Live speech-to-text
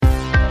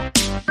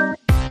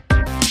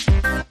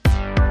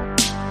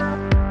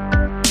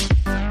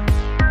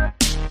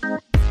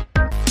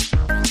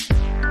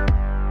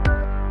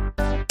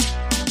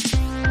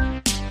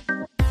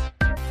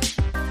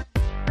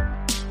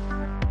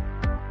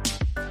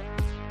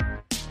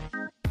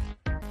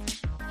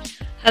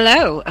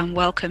Hello, and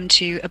welcome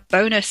to a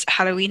bonus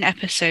Halloween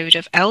episode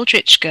of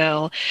Eldritch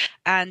Girl.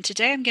 And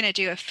today I'm going to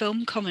do a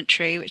film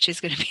commentary, which is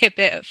going to be a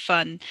bit of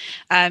fun.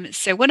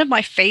 So, one of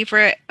my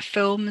favorite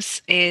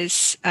films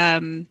is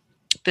the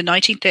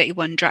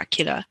 1931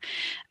 Dracula.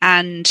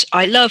 And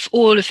I love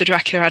all of the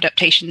Dracula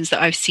adaptations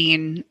that I've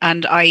seen,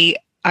 and I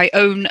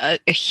own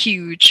a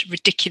huge,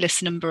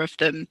 ridiculous number of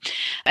them.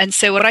 And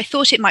so, what I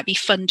thought it might be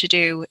fun to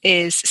do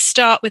is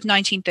start with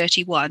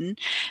 1931,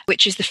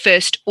 which is the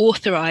first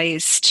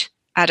authorized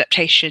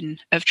adaptation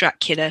of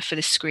Dracula for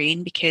the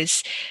screen,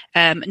 because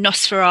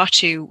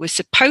Nosferatu was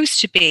supposed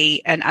to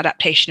be an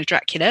adaptation of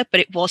Dracula, but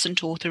it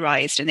wasn't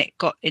authorized and it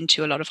got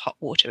into a lot of hot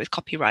water with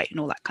copyright and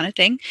all that kind of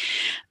thing.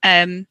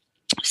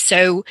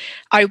 So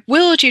I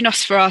will do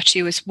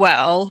Nosferatu as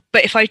well,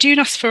 but if I do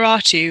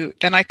Nosferatu,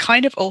 then I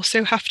kind of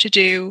also have to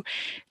do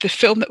the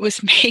film that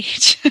was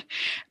made.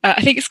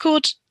 I think it's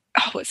called,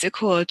 what's it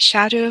called?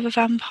 Shadow of a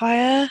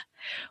Vampire,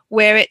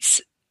 where it's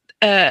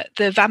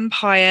the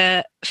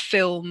vampire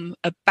film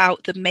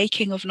about the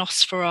making of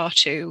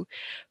Nosferatu,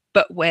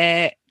 but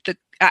where the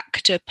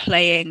actor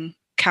playing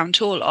Count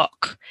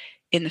Orlok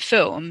in the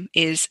film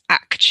is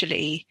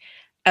actually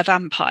a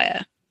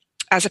vampire,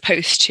 as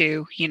opposed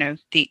to,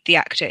 the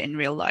actor in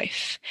real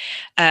life.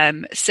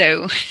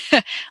 So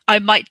I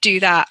might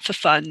do that for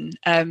fun,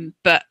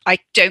 but I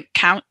don't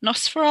count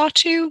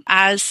Nosferatu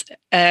as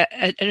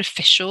an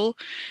official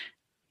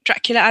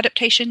Dracula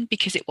adaptation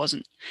because it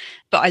wasn't.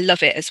 But I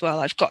love it as well.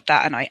 I've got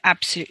that and I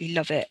absolutely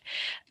love it.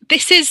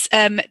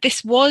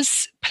 This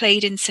was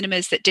played in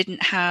cinemas that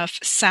didn't have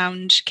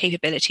sound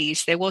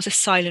capabilities. There was a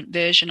silent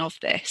version of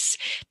this.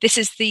 This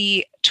is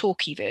the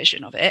talkie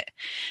version of it.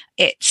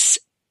 It's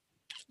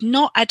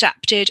not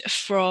adapted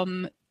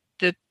from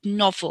the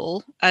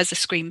novel as a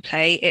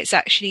screenplay. It's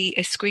actually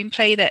a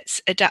screenplay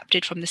that's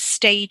adapted from the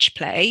stage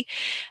play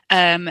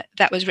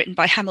that was written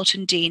by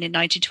Hamilton Dean in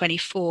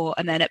 1924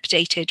 and then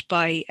updated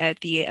by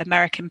the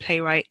American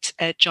playwright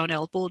John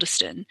L.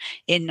 Balderston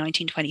in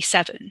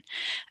 1927.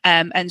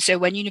 And so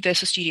when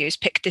Universal Studios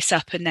picked this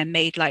up and then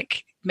made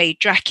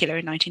Dracula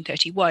in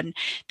 1931,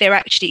 they're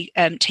actually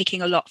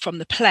taking a lot from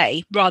the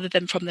play rather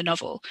than from the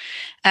novel.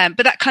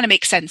 But that kind of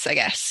makes sense, I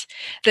guess.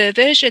 The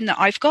version that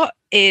I've got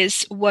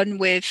is one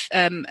with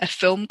a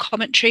film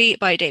commentary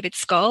by David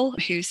Scull,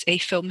 who's a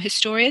film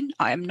historian.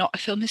 I am not a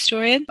film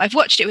historian. I've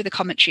watched it with a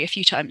commentary a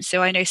few times,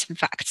 so I know some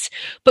facts.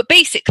 But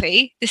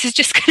basically, this is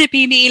just going to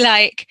be me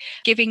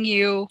giving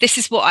you, this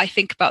is what I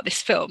think about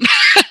this film.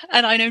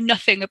 And I know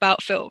nothing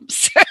about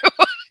films. So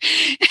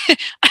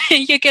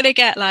you're going to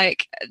get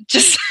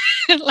just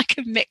like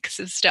a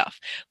mix of stuff.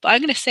 But I'm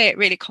going to say it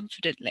really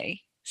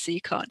confidently so you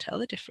can't tell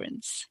the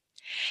difference.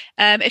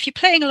 If you're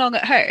playing along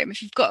at home,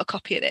 if you've got a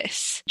copy of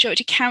this, do you want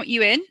to count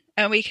you in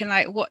and we can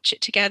watch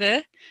it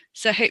together?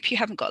 So I hope you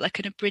haven't got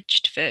an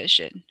abridged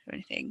version or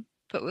anything,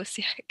 but we'll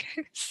see how it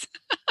goes.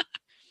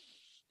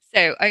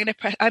 So I'm going to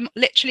press, I'm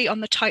literally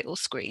on the title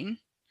screen,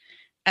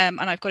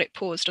 and I've got it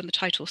paused on the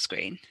title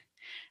screen,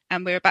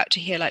 and we're about to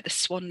hear the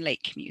Swan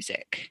Lake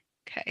music.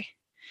 Okay.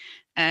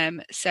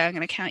 So I'm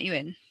going to count you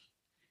in.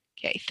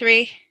 Okay,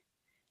 3,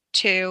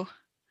 2,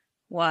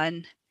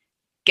 1,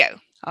 go.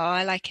 Oh,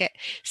 I like it.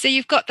 So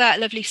you've got that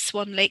lovely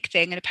Swan Lake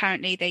thing, and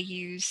apparently they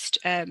used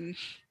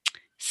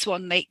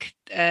Swan Lake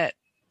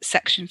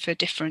section for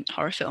different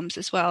horror films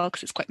as well,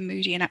 because it's quite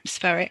moody and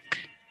atmospheric.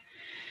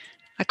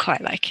 I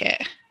quite like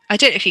it. I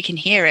don't know if you can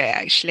hear it,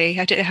 actually.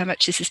 I don't know how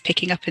much this is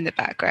picking up in the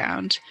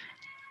background,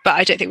 but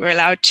I don't think we're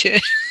allowed to.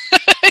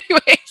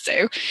 Anyway,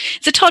 so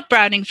it's a Todd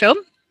Browning film.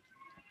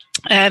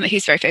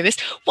 Who's very famous.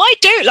 What I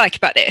don't like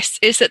about this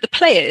is that the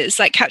players,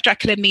 like Count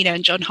Dracula, Mina,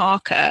 and John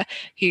Harker,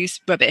 who's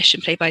rubbish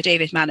and played by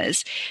David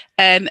Manners,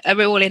 are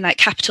all in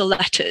capital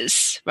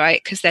letters,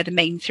 right? Because they're the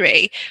main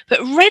three. But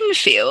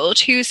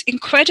Renfield, who's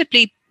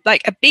incredibly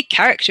a big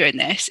character in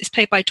this, is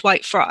played by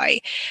Dwight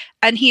Fry,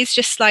 and he's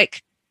just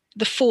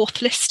the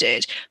fourth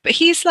listed. But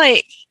he's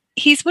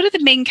one of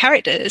the main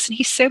characters, and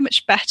he's so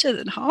much better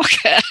than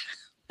Harker.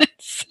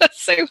 It's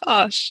so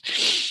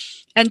harsh.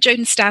 And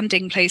Joan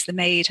Standing plays the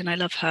maid, and I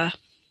love her.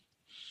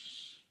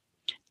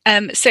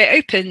 So it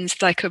opens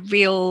a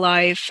real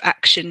live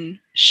action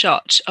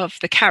shot of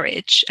the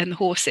carriage and the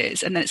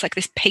horses, and then it's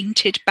this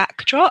painted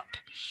backdrop,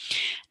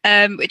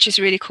 which is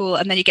really cool.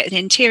 And then you get an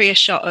interior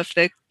shot of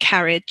the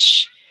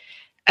carriage.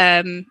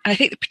 And I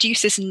think the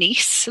producer's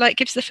niece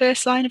gives the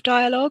first line of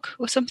dialogue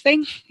or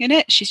something in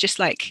it. She's just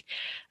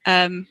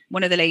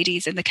one of the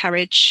ladies in the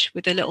carriage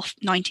with a little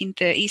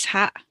 1930s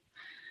hat.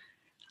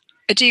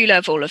 I do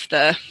love all of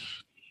the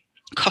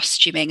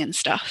costuming and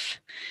stuff.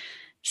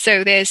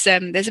 So there's a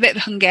bit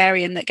of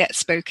Hungarian that gets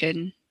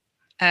spoken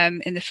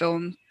in the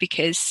film,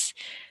 because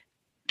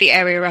the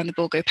area around the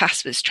Borgo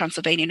Pass was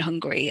Transylvanian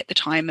Hungary at the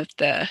time of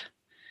the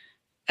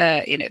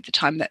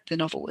time that the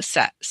novel was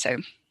set. So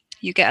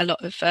you get a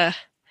lot of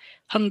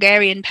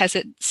Hungarian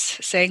peasants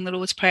saying the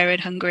Lord's Prayer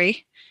in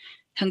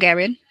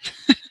Hungarian.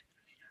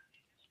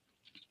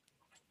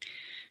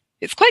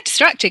 It's quite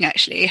distracting,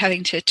 actually,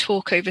 having to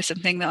talk over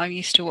something that I'm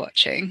used to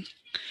watching.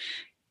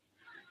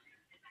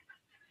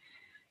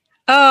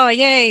 Oh,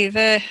 yay,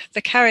 the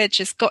carriage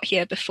has got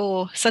here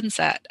before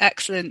sunset.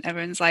 Excellent.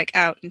 Everyone's like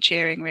out and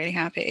cheering, really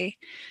happy.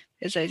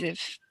 There's loads of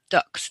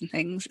ducks and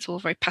things. It's all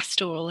very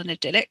pastoral and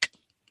idyllic.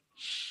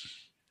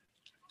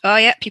 Oh,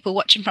 yeah, people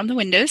watching from the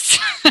windows.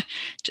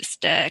 Just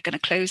going to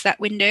close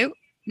that window.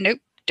 Nope,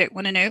 don't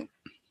want to know.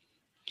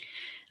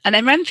 And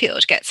then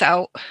Renfield gets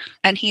out,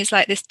 and he's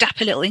like this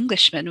dapper little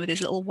Englishman with his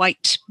little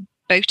white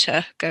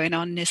boater going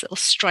on, his little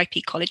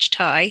stripy college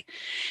tie.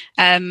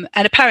 And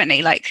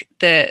apparently, like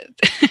the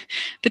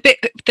the bit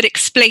that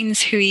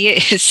explains who he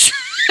is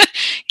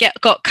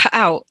got cut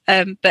out.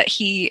 But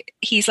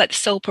he's like the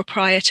sole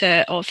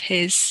proprietor of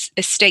his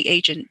estate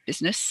agent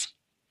business,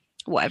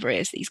 whatever it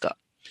is that he's got.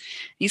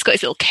 He's got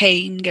his little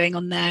cane going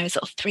on there, his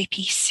little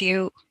three-piece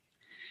suit,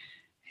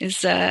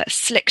 his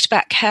slicked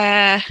back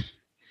hair.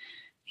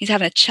 He's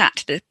having a chat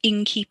to the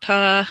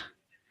innkeeper,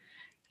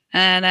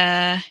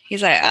 and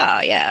he's like,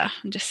 "Oh yeah,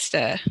 I'm just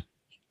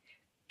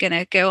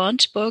gonna go on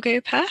to Borgo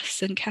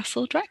Pass and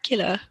Castle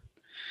Dracula."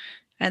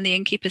 And the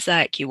innkeeper's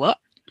like, "You what?"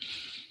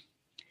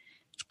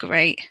 It's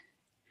great.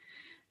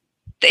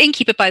 The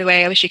innkeeper, by the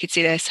way, I wish you could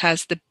see this,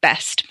 has the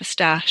best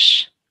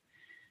moustache.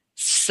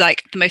 It's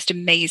like the most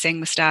amazing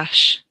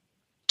moustache.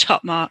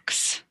 Top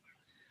marks.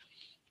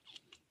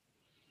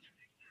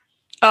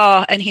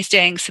 Oh, and he's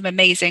doing some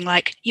amazing,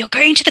 like, "You're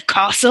going to the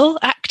castle"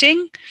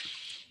 acting.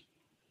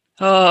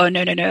 Oh,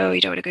 no, no, no,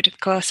 you don't want to go to the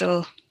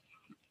castle.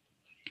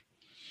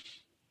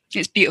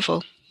 It's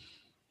beautiful.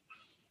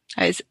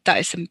 That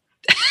is some.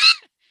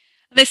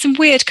 There's some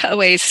weird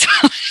cutaways.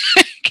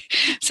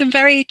 Some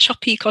very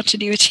choppy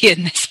continuity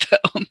in this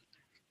film.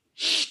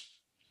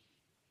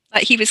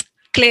 Like he was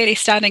clearly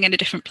standing in a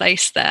different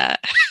place there.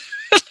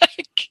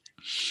 Like,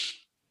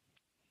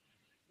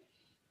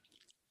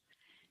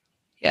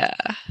 yeah.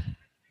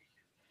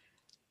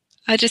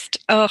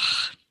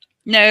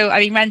 No, I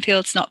mean,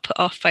 Renfield's not put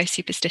off by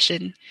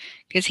superstition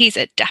because he's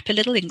a dapper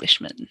little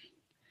Englishman.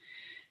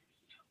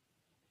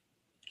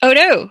 Oh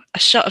no, a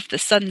shot of the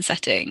sun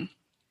setting.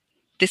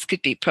 This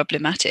could be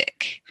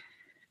problematic.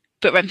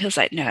 But Renfield's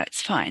like, "No,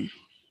 it's fine.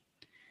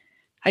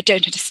 I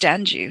don't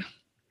understand you."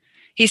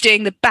 He's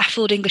doing the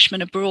baffled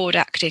Englishman abroad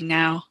acting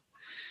now.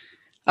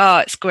 Oh,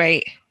 it's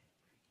great.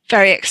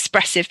 Very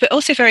expressive, but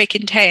also very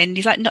contained.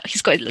 He's like,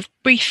 he's got his little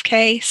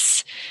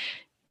briefcase.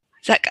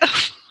 He's like,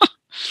 "Oh,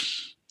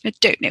 I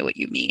don't know what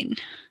you mean,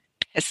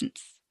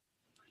 peasants.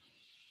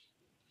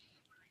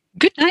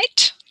 Good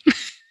night."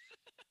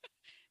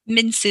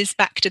 Minces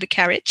back to the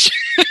carriage.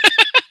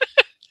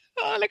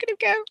 Oh, look at him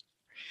go.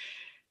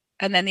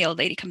 And then the old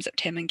lady comes up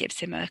to him and gives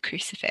him a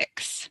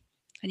crucifix.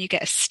 And you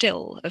get a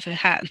still of her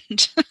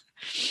hand.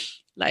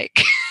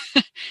 Like,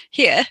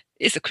 "Here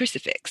is a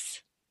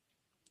crucifix."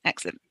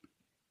 Excellent.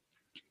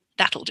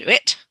 That'll do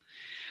it.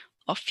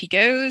 Off he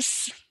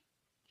goes.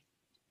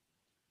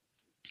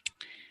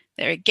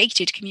 They're a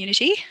gated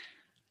community.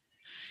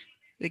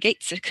 The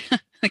gates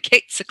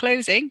are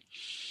closing.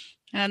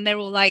 And they're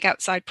all like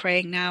outside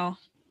praying now,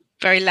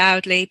 very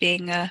loudly,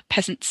 being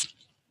peasants.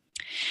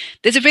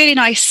 There's a really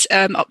nice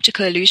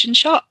optical illusion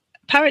shot,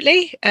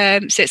 apparently.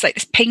 So it's like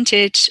this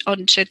painted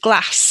onto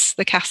glass,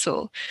 the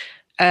castle.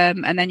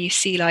 And then you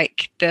see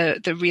like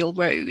the real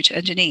road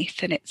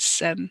underneath, and it's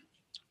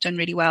done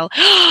really well.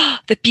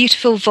 The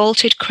beautiful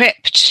vaulted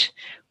crypt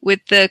with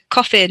the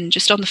coffin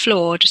just on the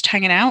floor, just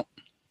hanging out.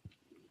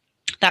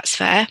 That's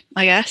fair,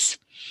 I guess.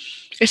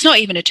 It's not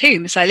even a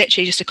tomb. It's like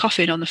literally just a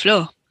coffin on the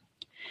floor.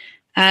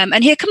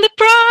 And here come the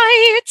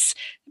brides,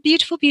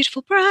 beautiful,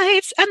 beautiful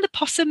brides, and the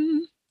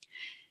possum.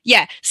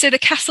 Yeah, so the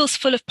castle's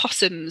full of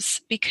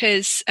possums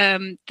because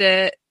in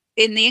the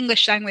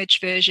English language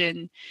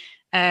version,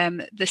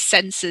 the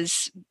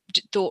censors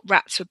thought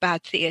rats were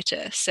bad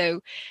theatre.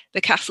 So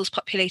the castle's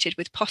populated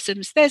with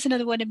possums. There's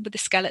another one in with a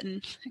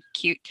skeleton.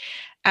 Cute.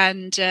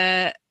 And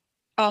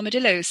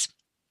armadillos.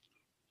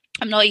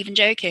 I'm not even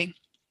joking.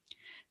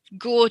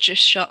 Gorgeous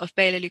shot of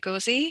Bela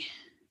Lugosi.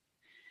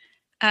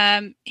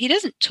 He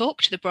doesn't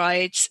talk to the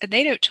brides and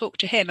they don't talk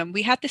to him. And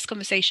we had this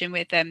conversation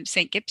with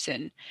St.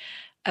 Gibson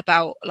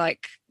about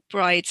like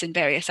brides in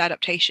various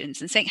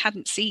adaptations, and St.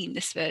 hadn't seen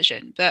this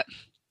version, but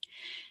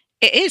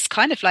it is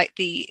kind of like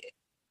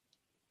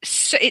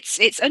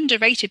it's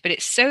underrated, but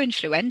it's so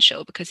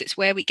influential because it's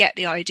where we get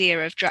the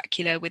idea of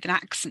Dracula with an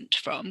accent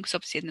from, because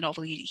obviously in the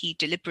novel he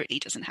deliberately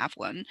doesn't have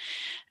one,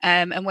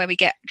 and where we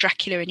get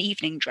Dracula in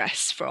evening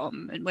dress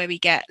from, and where we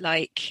get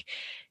like,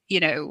 you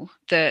know,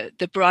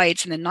 the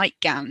brides and the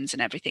nightgowns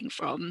and everything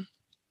from.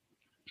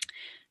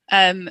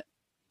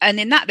 And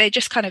in that they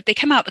just kind of, they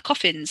come out the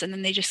coffins and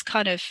then they're just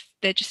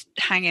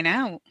hanging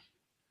out.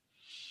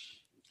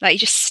 Like he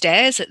just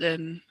stares at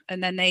them,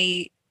 and then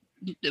we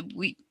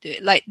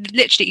like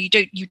literally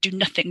you do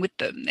nothing with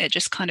them. They're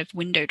just kind of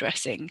window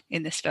dressing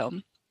in this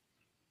film.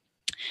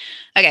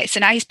 Okay, so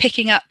now he's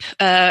picking up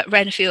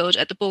Renfield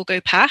at the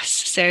Borgo Pass.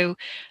 So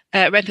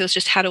Renfield's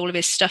just had all of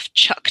his stuff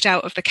chucked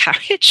out of the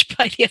carriage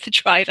by the other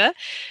driver.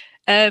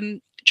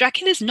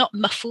 Dracula's not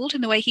muffled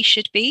in the way he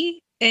should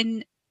be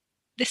in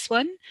this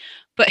one,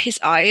 but his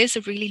eyes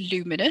are really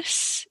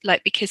luminous,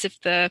 like because of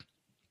the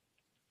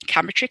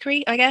camera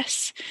trickery, I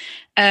guess.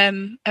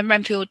 And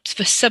Renfield,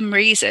 for some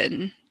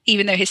reason,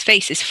 even though his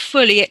face is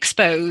fully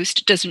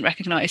exposed, doesn't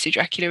recognise who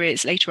Dracula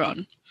is later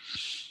on.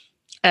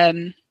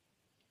 Um,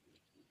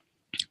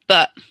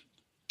 but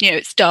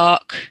it's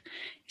dark.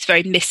 It's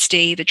very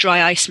misty. The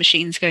dry ice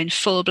machine's going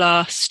full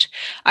blast.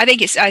 I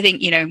think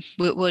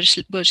we'll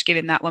just give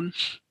him that one.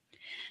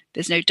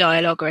 There's no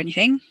dialogue or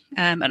anything,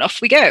 and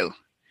off we go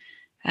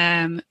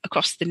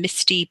across the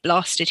misty,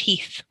 blasted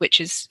heath,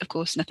 which is, of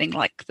course, nothing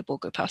like the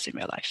Borgo Pass in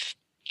real life.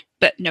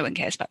 But no one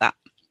cares about that.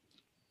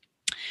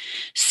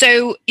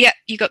 So, yeah,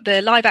 you got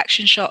the live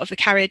action shot of the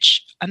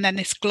carriage and then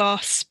this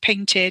glass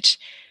painted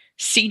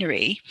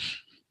scenery,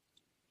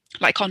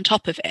 like on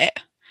top of it,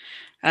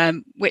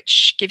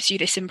 which gives you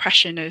this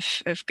impression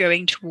of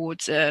going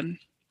towards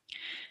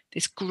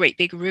this great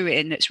big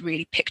ruin that's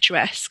really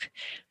picturesque.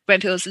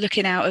 Renfield's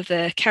looking out of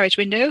the carriage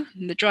window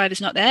and the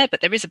driver's not there,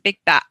 but there is a big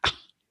bat.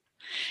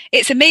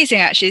 It's amazing,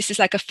 actually. This is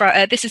like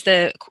this is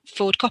the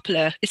Ford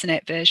Coppola, isn't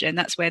it, version?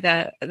 That's where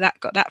that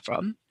got that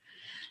from.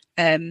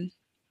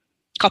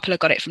 Coppola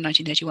got it from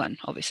 1931,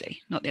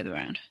 obviously, not the other way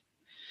around.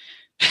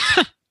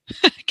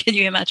 Can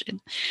you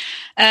imagine?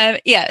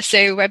 Yeah,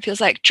 so Renfield's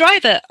like,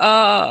 driver!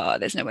 Oh,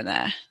 there's no one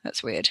there.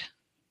 That's weird.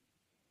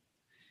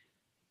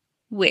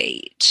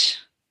 Wait,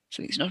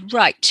 something's not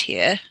right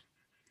here.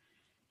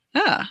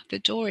 Ah, the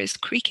door is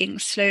creaking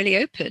slowly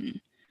open,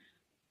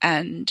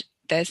 and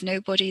there's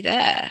nobody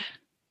there.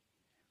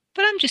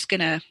 But I'm just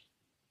going to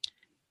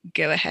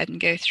go ahead and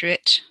go through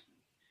it.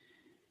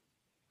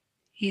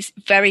 He's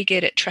very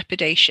good at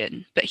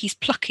trepidation, but he's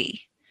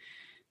plucky.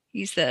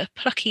 He's the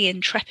plucky,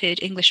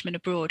 intrepid Englishman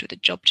abroad with a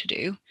job to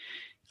do,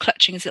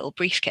 clutching his little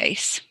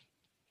briefcase.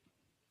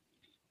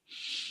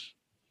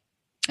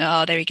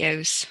 Oh, there he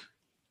goes.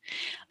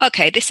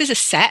 Okay, this is a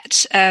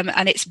set,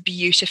 and it's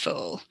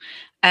beautiful.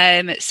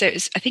 So it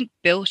was, I think,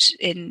 built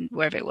in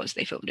wherever it was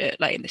they filmed it,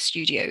 like in the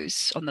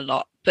studios on the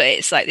lot. But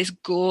it's like this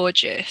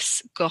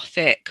gorgeous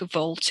Gothic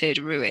vaulted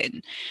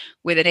ruin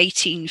with an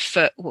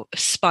 18-foot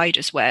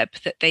spider's web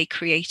that they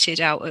created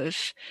out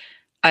of,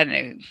 I don't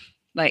know,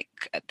 like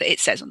it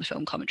says on the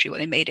film commentary what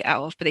they made it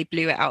out of, but they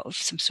blew it out of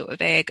some sort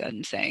of air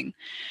gun thing.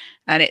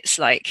 And it's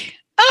like,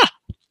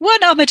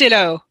 one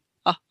armadillo,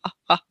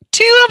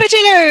 two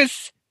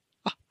armadillos,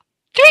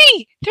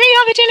 three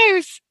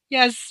armadillos.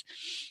 Yes,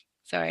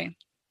 sorry.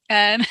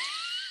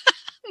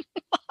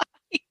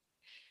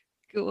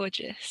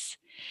 Gorgeous.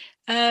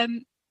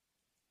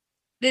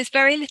 There's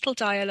very little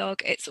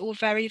dialogue. It's all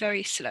very,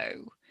 very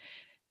slow.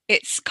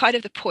 It's kind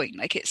of the point.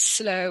 Like, it's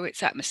slow,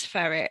 it's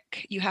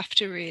atmospheric. You have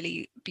to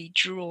really be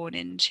drawn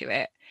into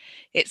it.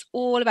 It's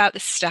all about the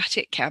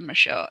static camera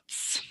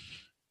shots.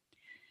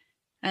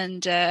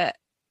 And Bela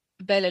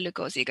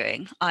Lugosi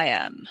going, I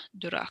am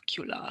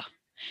Dracula.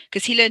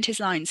 Because he learned his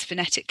lines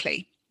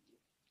phonetically,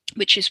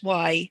 which is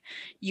why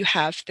you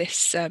have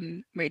this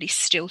really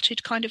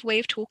stilted kind of way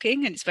of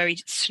talking, and it's very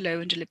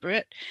slow and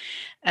deliberate.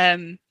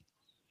 And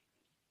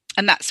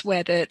that's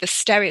where the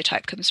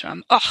stereotype comes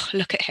from. Oh,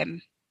 look at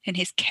him in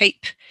his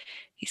cape.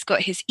 He's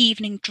got his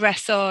evening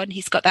dress on.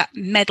 He's got that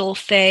medal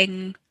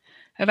thing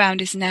around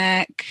his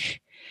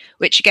neck,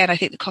 which, again, I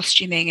think the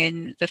costuming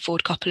in the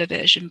Ford Coppola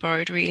version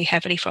borrowed really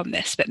heavily from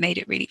this, but made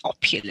it really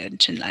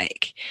opulent and,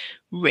 like,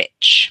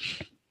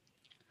 rich.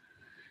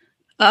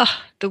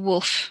 Ah, the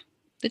wolf.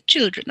 The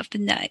children of the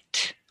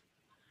night.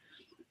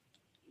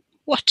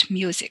 What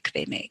music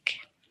they make.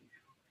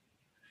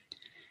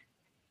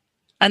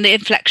 And the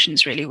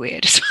inflection's really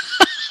weird as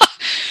well.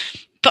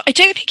 But I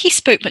don't think he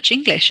spoke much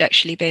English,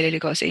 actually, Bela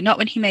Lugosi, not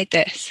when he made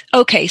this.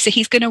 Okay, so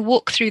he's going to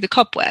walk through the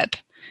cobweb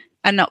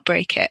and not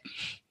break it.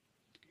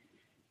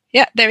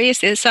 Yeah, there he is,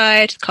 the other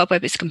side. The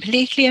cobweb is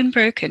completely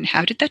unbroken.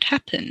 How did that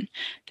happen?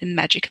 The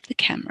magic of the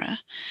camera.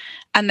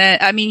 And then,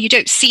 I mean, you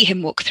don't see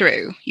him walk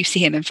through. You see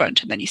him in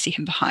front, and then you see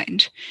him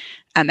behind.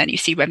 And then you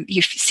see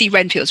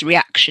Renfield's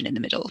reaction in the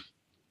middle.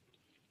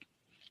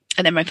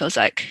 And then Renfield's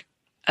like,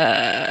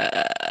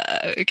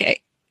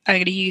 okay, I'm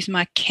going to use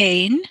my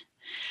cane.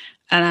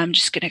 And I'm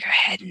just going to go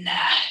ahead and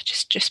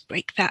just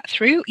break that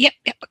through. Yep,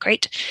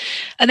 great.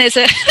 And there's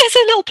a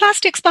little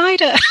plastic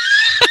spider.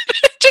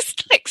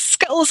 Just like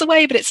scuttles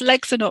away, but its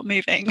legs are not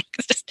moving.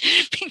 It's just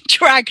being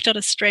dragged on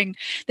a string.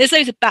 There's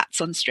loads of bats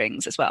on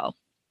strings as well.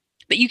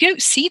 But you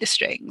don't see the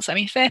strings. I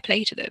mean, fair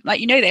play to them. Like,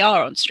 you know they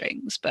are on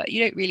strings, but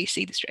you don't really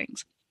see the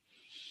strings.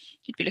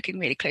 You'd be looking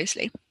really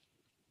closely.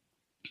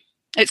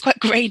 It's quite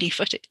grainy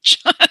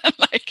footage.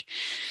 Like,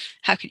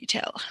 how can you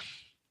tell?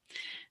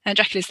 And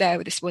Dracula's there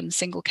with this one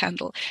single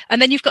candle. And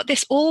then you've got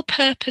this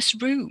all-purpose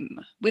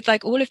room with,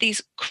 like, all of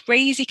these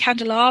crazy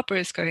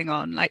candelabras going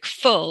on, like,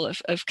 full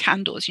of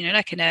candles, you know,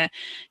 like in a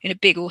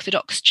big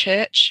Orthodox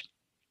church.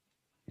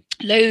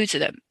 Loads of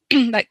them.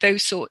 Like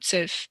those sorts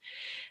of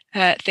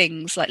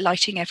things, like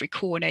lighting every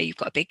corner. You've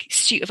got a big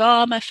suit of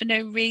armor for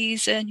no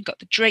reason. You've got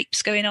the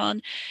drapes going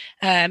on.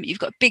 You've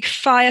got a big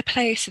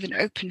fireplace with an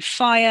open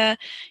fire.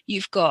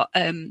 You've got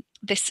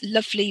this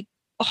lovely,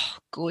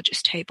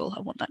 gorgeous table.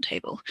 I want that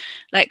table.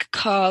 Like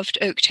carved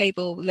oak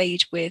table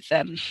laid with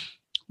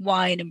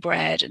wine and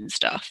bread and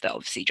stuff that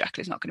obviously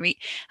Dracula's not going to eat,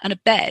 and a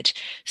bed.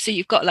 So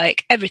you've got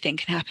like everything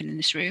can happen in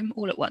this room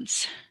all at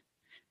once.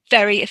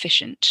 Very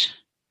efficient.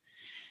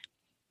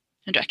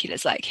 And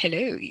Dracula's like,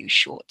 hello, you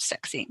short,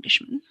 sexy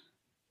Englishman.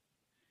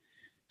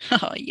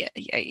 Oh, yeah,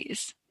 yeah, he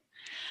is.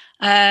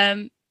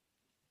 Um,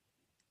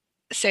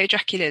 so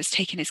Dracula's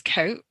taken his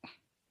coat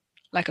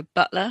like a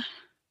butler.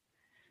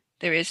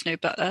 There is no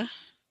butler.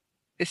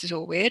 This is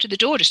all weird. The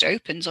door just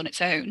opens on its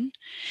own.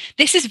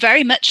 This is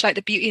very much like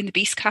the Beauty and the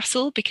Beast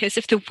castle because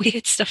of the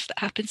weird stuff that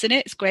happens in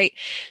it. It's great.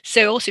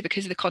 So also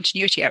because of the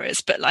continuity errors,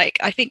 but like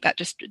I think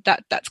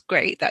that's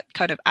great. That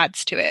kind of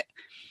adds to it.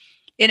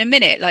 In a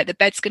minute, like the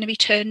bed's going to be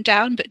turned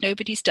down, but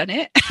nobody's done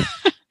it.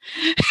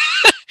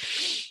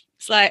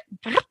 It's like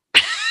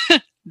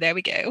there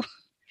we go.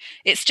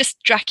 It's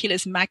just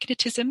Dracula's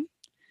magnetism.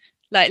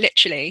 Like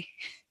literally.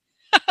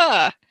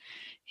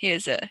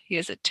 here's a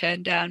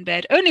turned down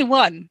bed. Only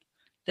one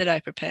that I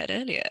prepared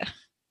earlier.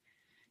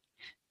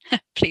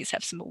 Please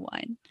have some more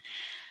wine.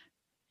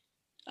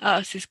 Oh,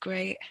 this is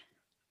great.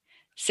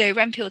 So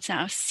Renfield's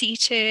now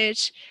seated,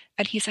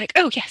 and he's like,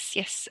 "Oh yes,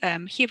 yes.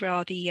 Here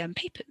are the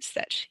papers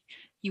that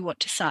you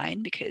want to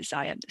sign because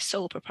I am the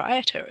sole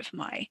proprietor of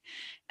my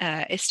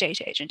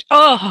estate agent."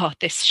 Oh,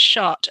 this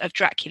shot of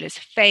Dracula's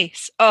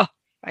face. Oh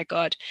my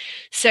God.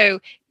 So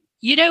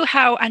you know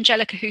how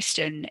Angelica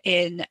Houston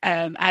in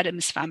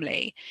Addams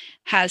Family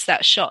has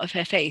that shot of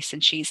her face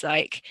and she's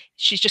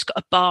just got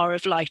a bar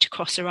of light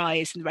across her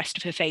eyes and the rest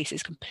of her face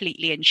is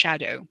completely in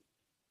shadow.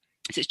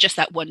 So it's just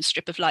that one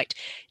strip of light.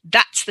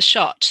 That's the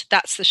shot.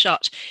 That's the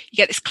shot. You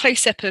get this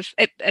close up of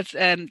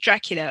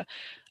Dracula,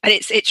 and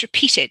it's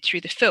repeated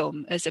through the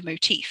film as a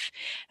motif.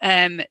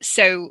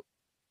 So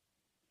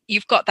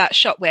you've got that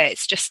shot where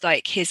it's just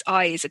like his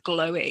eyes are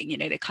glowing,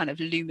 they're kind of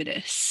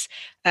luminous,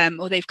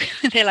 or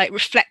they're like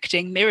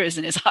reflecting mirrors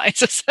in his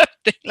eyes or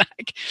something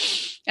like,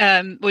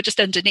 or just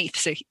underneath,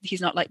 so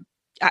he's not like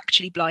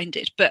actually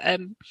blinded. But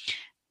and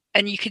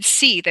you can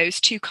see those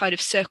two kind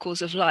of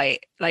circles of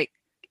light, like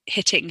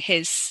hitting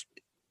his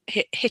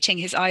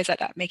eyes like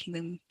that, making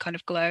them kind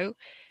of glow.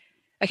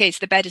 Okay, so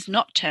the bed is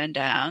not turned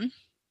down.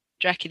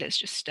 Dracula's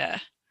just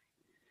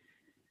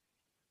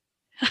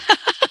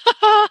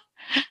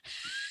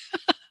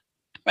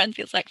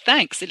Renfield's like,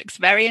 thanks, it looks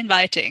very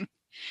inviting.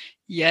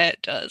 Yeah,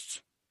 it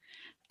does.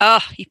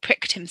 Ah, he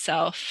pricked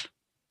himself.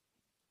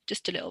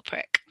 Just a little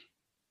prick.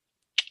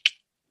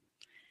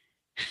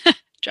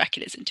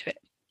 Dracula's into it.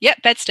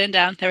 Yep, bed's turned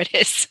down. There it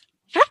is.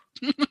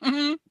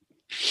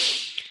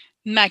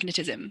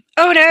 Magnetism.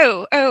 Oh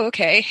no. Oh,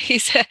 okay.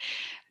 He's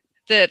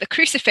the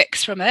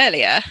crucifix from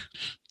earlier.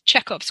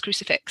 Chekhov's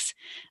crucifix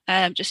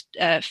just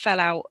fell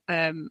out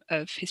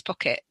of his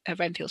pocket,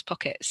 Renfield's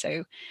pocket.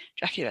 So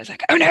Dracula's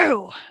like, oh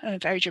no,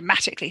 very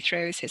dramatically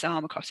throws his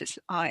arm across his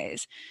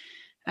eyes.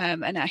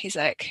 And now he's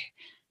like,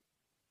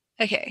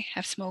 okay,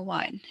 have some more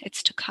wine.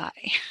 It's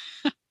Tokai.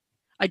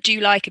 I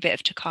do like a bit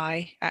of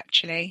Tokai,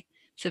 actually.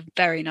 It's a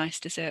very nice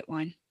dessert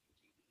wine.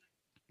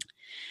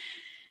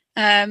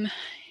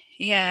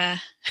 Yeah.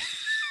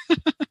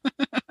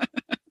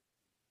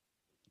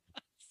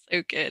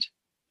 So good.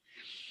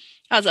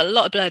 That was a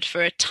lot of blood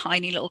for a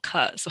tiny little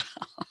cut as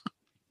well.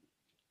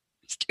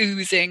 Just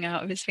oozing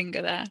out of his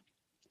finger there.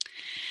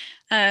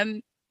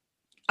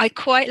 I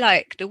quite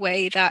like the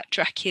way that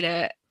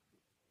Dracula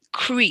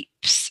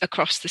creeps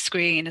across the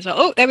screen as well.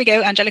 Oh, there we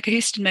go, Angelica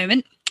Houston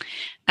moment.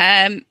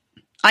 I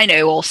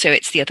know also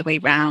it's the other way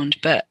round,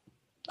 but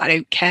I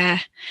don't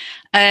care.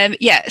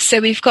 Yeah,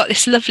 so we've got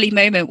this lovely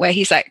moment where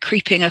he's like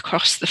creeping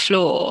across the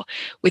floor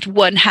with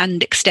one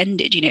hand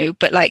extended,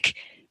 but like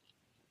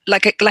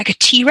a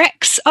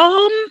T-Rex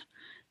arm,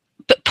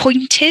 but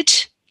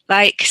pointed.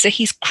 Like, so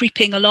he's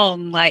creeping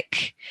along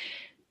like,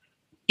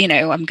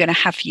 I'm going to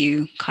have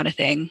you kind of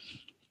thing.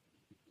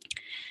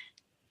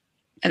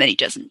 And then he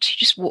doesn't. He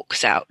just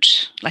walks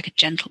out like a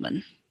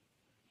gentleman.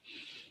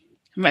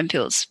 And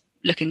Renfield's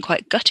looking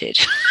quite gutted.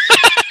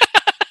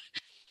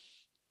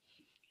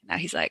 Now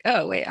he's like,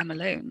 oh, wait, I'm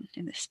alone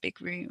in this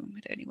big room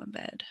with only one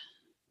bed.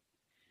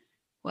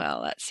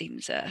 Well, that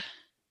seems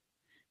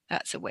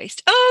that's a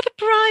waste. Oh, the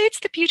brides,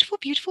 the beautiful,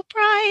 beautiful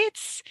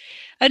brides.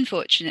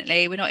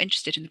 Unfortunately, we're not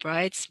interested in the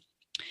brides.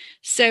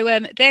 So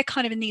they're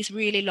kind of in these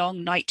really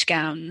long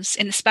nightgowns.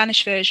 In the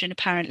Spanish version,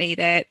 apparently,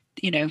 they're,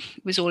 it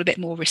was all a bit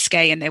more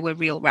risque and there were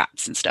real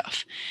rats and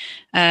stuff.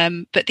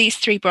 But these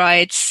three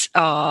brides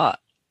are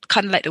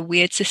kind of like the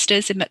weird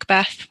sisters in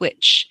Macbeth,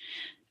 which,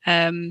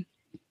 they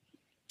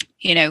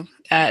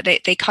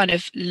kind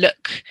of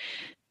look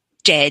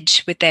dead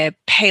with their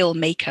pale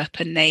makeup,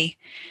 and they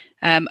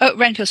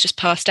Renfield's just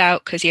passed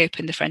out because he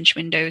opened the French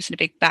windows and a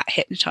big bat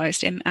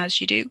hypnotized him, as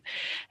you do.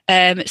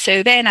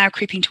 So they're now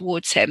creeping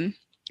towards him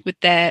with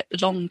their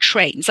long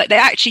trains. Like, they're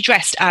actually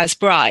dressed as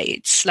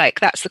brides. Like,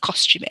 that's the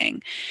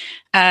costuming.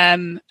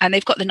 And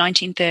they've got the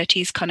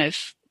 1930s kind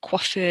of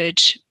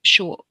coiffured,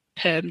 short,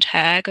 permed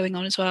hair going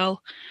on as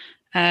well.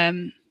 At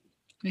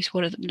least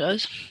one of them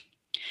does.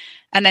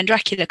 And then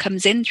Dracula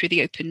comes in through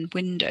the open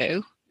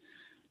window.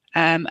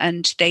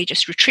 and they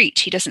just retreat.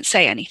 He doesn't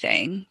say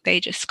anything. They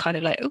just kind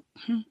of like,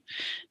 oh,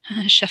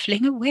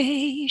 shuffling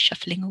away,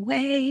 shuffling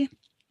away.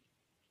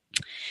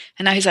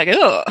 And now he's like,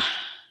 oh,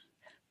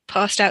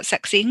 passed out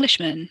sexy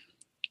Englishman.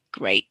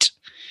 Great.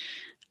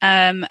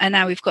 And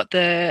now we've got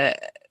the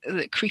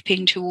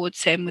creeping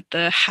towards him with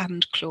the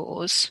hand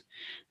claws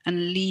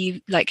and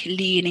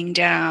leaning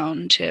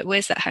down to,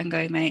 where's that hand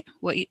going, mate?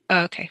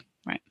 Okay,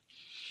 right.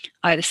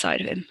 Either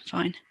side of him,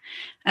 fine.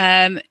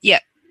 Yeah,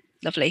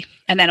 lovely.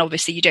 And then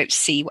obviously you don't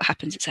see what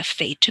happens. It's a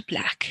fade to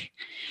black.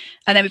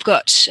 And then we've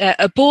got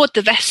aboard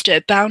the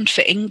Vesta, bound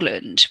for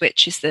England,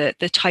 which is the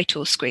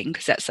title screen,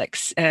 because that's like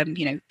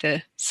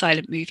the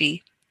silent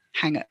movie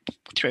hang-up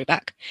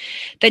throwback.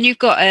 Then you've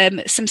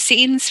got some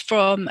scenes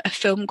from a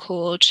film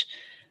called,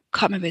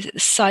 can't remember, is it The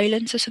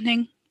Silence or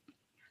something,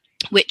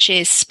 which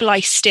is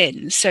spliced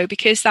in. So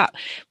because that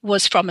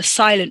was from a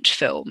silent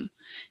film,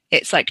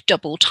 it's like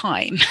double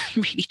time,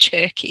 really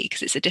jerky,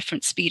 because it's a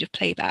different speed of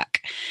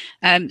playback.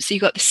 So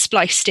you've got this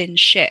spliced in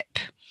ship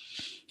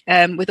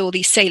with all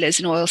these sailors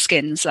in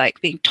oilskins like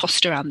being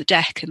tossed around the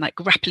deck and like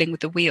grappling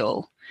with the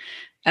wheel.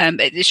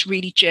 This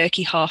really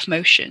jerky half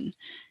motion.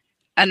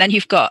 And then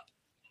you've got,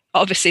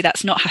 obviously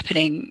that's not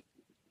happening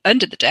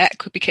under the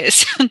deck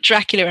because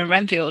Dracula and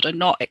Renfield are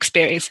not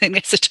experiencing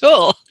this at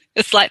all.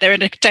 It's like they're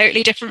in a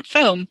totally different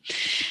film.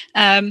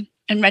 And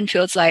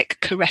Renfield's like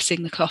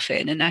caressing the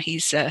coffin, and now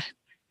he's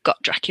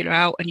got Dracula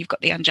out, and you've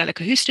got the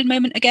Angelica Houston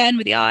moment again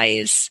with the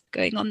eyes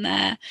going on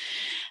there.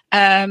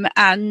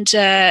 And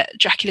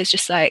Dracula's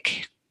just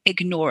like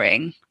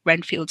ignoring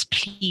Renfield's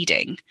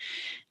pleading.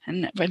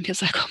 And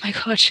Renfield's like, oh my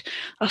God,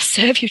 I'll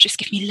serve you. Just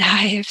give me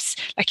lives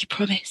like you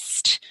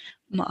promised,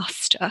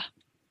 master.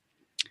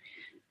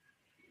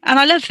 And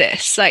I love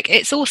this. Like,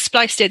 it's all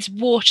spliced in. It's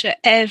water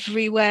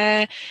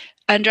everywhere.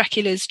 And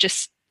Dracula's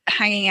just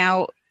hanging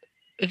out,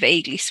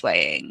 vaguely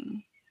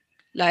swaying.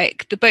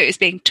 Like, the boat is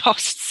being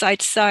tossed side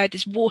to side.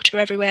 There's water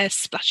everywhere,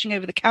 splashing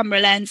over the camera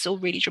lens, all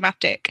really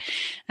dramatic.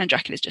 And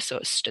Dracula's just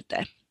sort of stood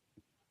there.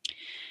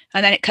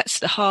 And then it cuts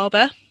to the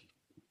harbour.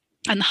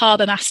 And the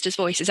harbour master's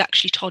voice is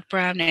actually Todd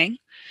Browning,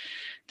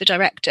 the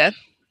director.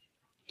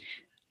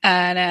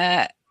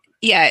 And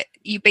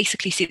you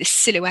basically see this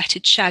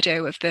silhouetted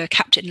shadow of the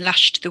captain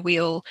lashed to the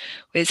wheel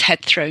with his head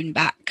thrown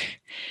back.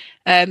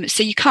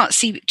 So you can't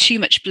see too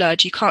much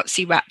blood. You can't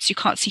see rats. You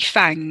can't see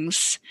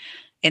fangs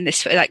in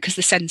this, like, because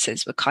the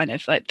censors were kind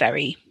of like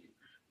very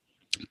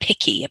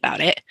picky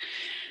about it.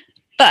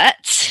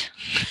 But,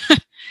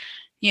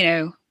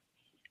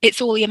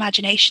 it's all the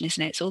imagination,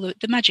 isn't it? It's all the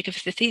magic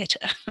of the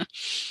theatre.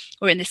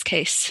 Or in this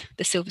case,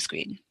 the silver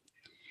screen.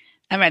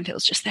 And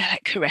Renfield's just there,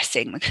 like,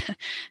 caressing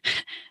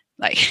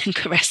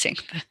caressing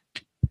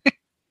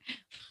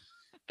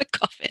the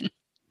coffin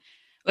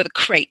or the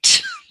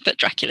crate that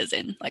Dracula's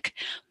in. Like,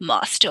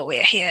 master,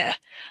 we're here.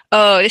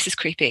 Oh, this is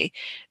creepy.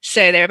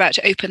 So they're about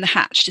to open the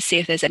hatch to see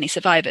if there's any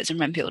survivors, and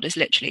Renfield is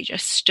literally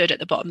just stood at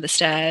the bottom of the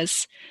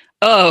stairs.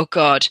 Oh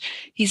God,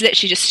 he's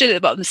literally just stood at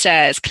the bottom of the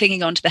stairs,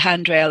 clinging onto the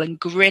handrail and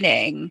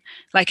grinning,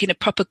 like in a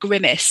proper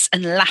grimace,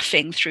 and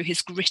laughing through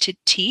his gritted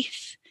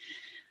teeth.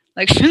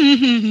 Like,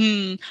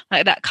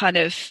 like that kind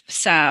of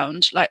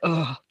sound. Like,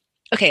 oh.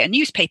 Okay, a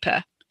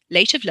newspaper.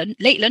 Late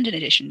London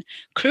edition.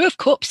 Crew of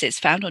corpses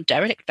found on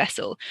derelict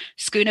vessel.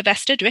 Schooner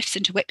Vesta drifts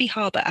into Whitby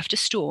Harbour after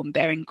storm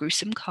bearing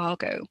gruesome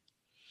cargo.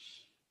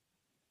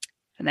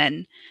 And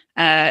then,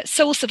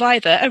 sole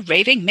survivor, a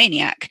raving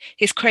maniac.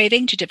 His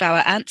craving to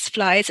devour ants,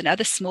 flies, and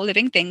other small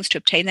living things to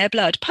obtain their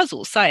blood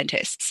puzzles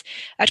scientists.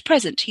 At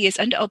present, he is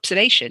under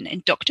observation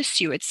in Dr.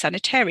 Seward's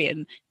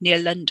sanitarium near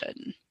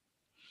London.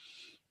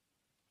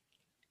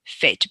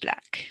 Fade to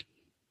black.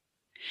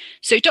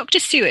 So Dr.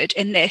 Seward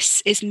in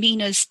this is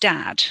Mina's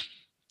dad.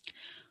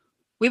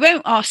 We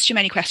won't ask too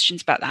many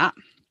questions about that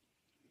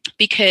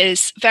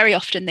because very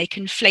often they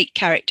conflate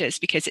characters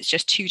because it's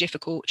just too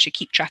difficult to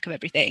keep track of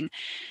everything.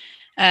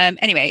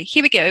 Anyway,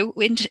 here we go.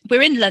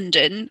 We're in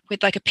London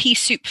with like a pea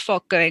soup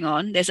fog going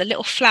on. There's a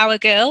little flower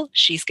girl.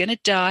 She's going to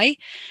die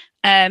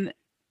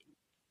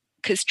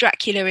because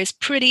Dracula is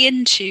pretty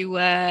into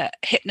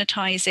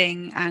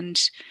hypnotizing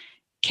and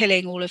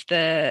killing all of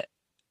the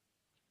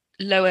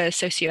lower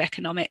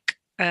socioeconomic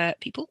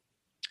people.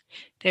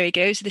 There he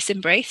goes, this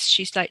embrace.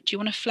 She's like, do you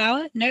want a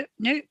flower? No,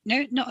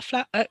 not a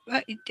flower.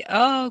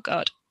 Oh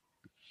God.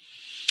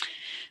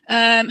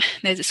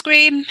 There's a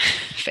scream,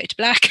 fade to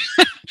black.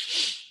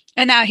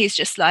 And now he's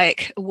just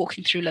like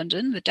walking through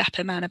London, the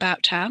dapper man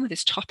about town with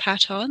his top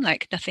hat on,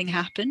 like nothing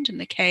happened, and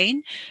the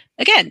cane.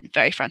 Again,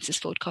 very Francis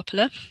Ford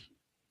Coppola.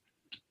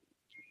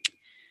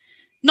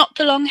 Not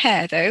the long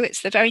hair though.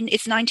 It's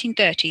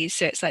 1930s,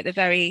 so it's like the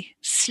very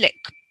slick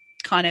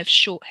kind of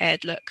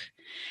short-haired look.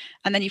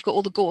 And then you've got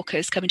all the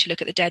gawkers coming to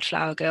look at the dead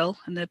flower girl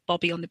and the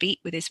Bobby on the beat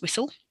with his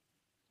whistle.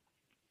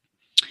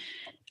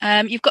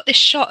 You've got this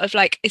shot of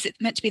like, is it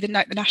meant to be the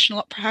National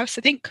Opera House,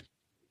 I think?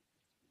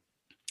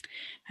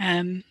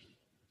 And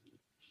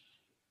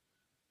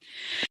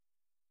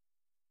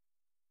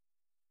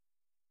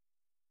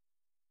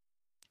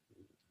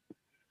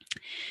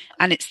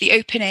it's the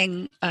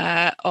opening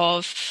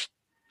of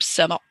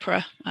some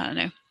opera. I don't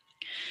know.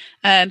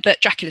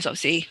 But Dracula's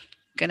obviously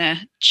going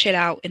to chill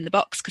out in the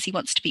box because he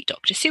wants to beat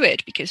Dr.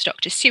 Seward, because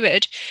Dr.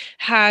 Seward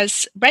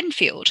has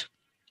Renfield.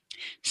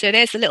 So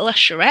there's the little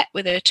usherette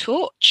with her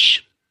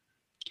torch.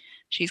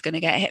 She's going to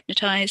get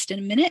hypnotized in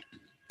a minute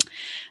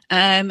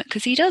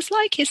because he does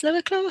like his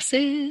lower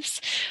classes.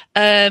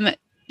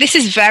 This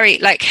is very,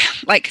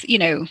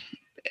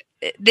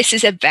 this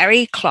is a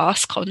very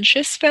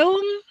class-conscious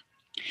film.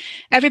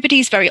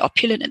 Everybody's very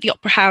opulent at the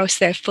Opera House.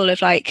 They're full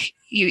of, like,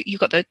 you've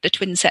got the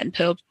Twin Set and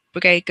Pearl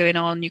Brigade going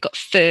on. You've got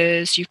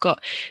furs. You've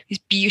got these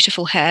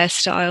beautiful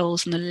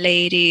hairstyles and the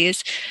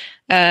ladies.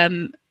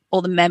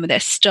 All the men with their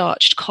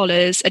starched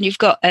collars. And you've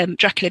got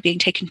Dracula being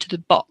taken to the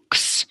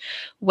box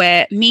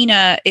where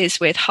Mina is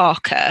with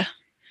Harker.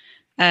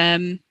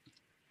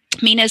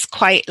 Mina's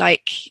quite,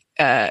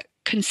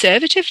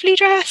 conservatively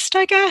dressed,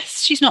 I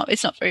guess. It's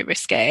not very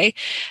risque.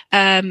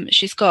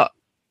 She's got,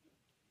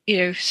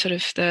 sort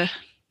of the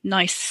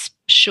nice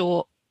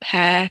short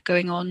hair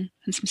going on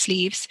and some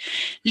sleeves.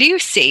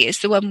 Lucy is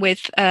the one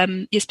with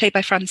is played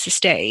by Frances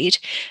Dade,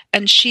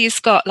 and she's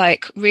got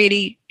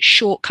really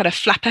short kind of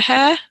flapper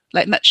hair,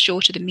 much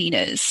shorter than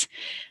Mina's,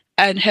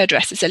 and her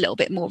dress is a little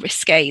bit more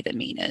risque than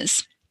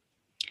Mina's.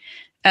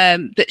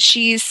 But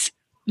she's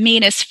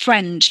Mina's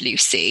friend,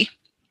 Lucy.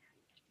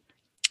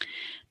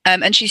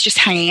 And she's just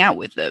hanging out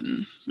with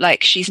them.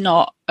 She's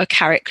not a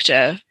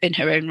character in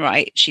her own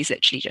right. She's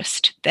literally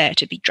just there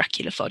to be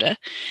Dracula fodder.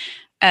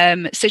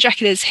 So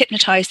Dracula's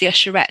hypnotized the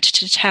usherette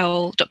to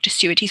tell Dr.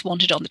 Seward he's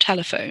wanted on the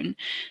telephone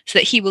so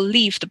that he will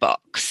leave the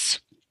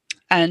box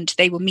and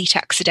they will meet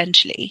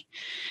accidentally,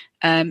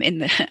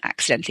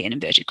 accidentally in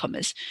inverted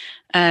commas.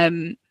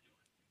 And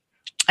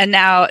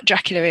now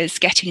Dracula is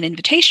getting an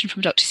invitation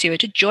from Dr.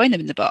 Seward to join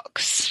them in the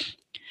box.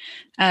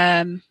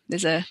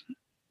 There's a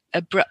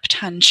abrupt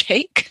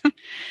handshake.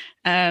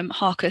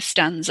 Harker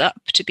stands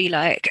up to be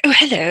like, "Oh,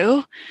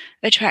 hello,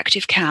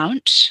 attractive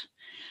Count."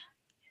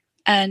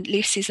 And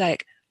Lucy's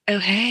like, "Oh,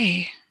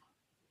 hey."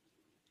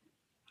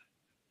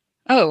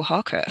 Oh,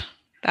 Harker.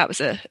 That was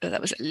a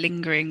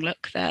lingering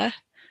look there.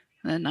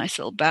 And a nice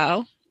little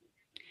bow.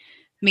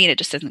 Mina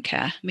just doesn't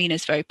care.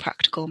 Mina's very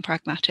practical and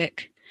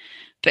pragmatic.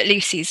 But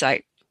Lucy's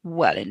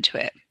well into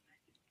it.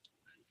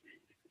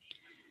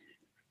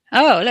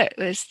 Oh, look,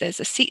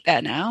 there's a seat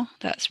there now.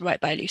 That's right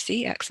by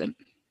Lucy. Excellent.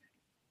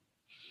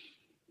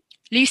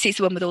 Lucy's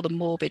the one with all the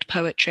morbid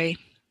poetry.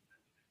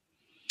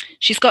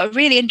 She's got a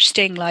really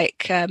interesting,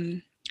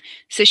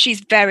 so she's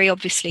very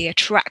obviously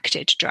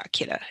attracted to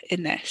Dracula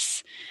in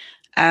this.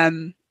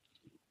 And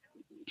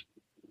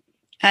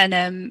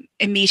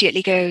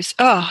immediately goes,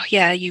 "Oh,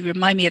 yeah, you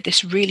remind me of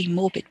this really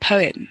morbid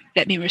poem.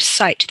 Let me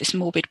recite this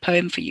morbid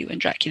poem for you."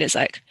 And Dracula's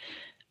like,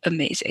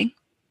 "Amazing."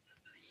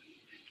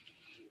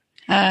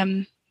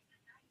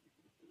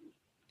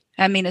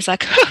 Mina's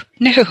like, "Oh,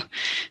 no,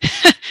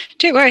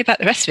 don't worry about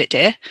the rest of it,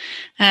 dear."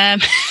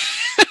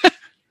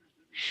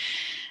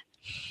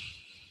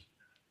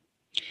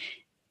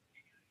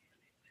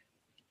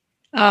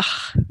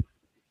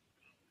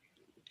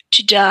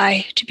 To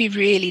die, to be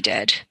really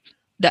dead,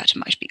 that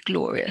might be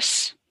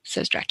glorious,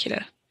 says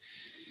Dracula.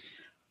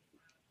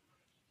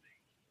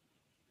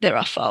 There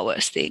are far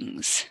worse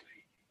things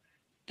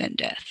than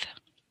death.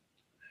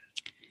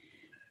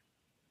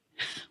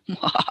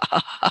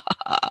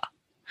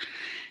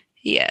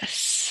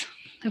 Yes,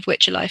 of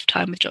which A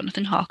Lifetime with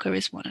Jonathan Harker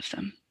is one of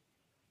them.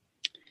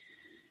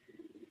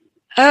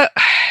 Oh,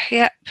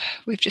 yep,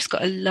 we've just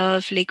got a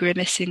lovely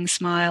grimacing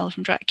smile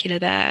from Dracula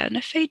there and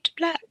a fade to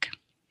black.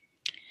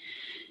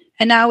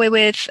 And now we're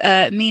with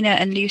Mina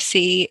and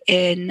Lucy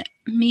in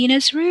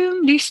Mina's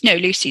room?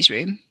 Lucy's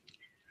room.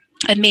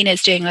 And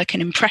Mina's doing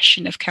an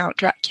impression of Count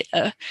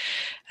Dracula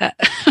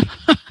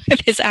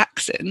with his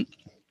accent,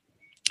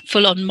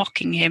 full on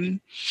mocking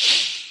him.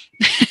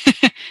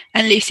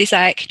 And Lucy's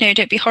like, "No,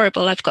 don't be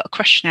horrible. I've got a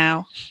crush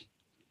now."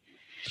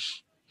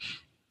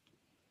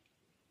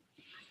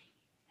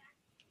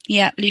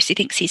 Yeah, Lucy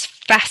thinks he's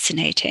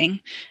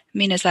fascinating.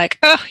 Mina's like,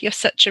 "Oh, you're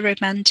such a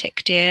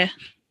romantic, dear.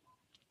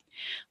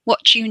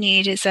 What you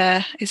need is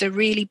a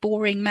really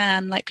boring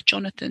man like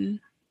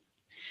Jonathan,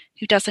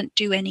 who doesn't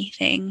do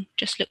anything,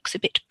 just looks a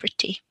bit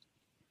pretty."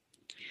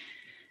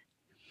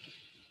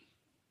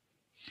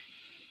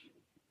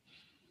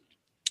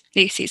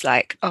 Lucy's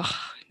like, "Oh,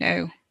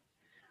 no.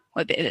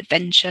 What a bit of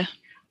adventure."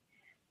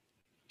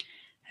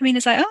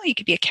 Mina's like, "Oh, you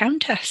could be a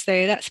countess,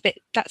 though. That's a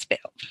bit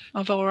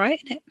of all right,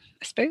 isn't it?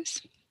 I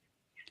suppose."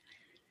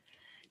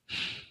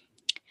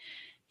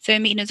 So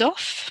Mina's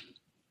off.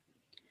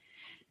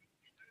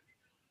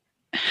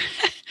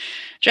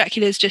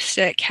 Dracula's just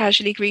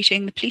casually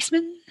greeting the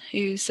policeman,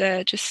 who's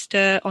just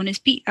on his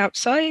beat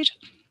outside.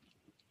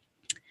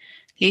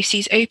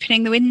 Lucy's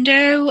opening the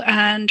window,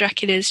 and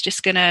Dracula's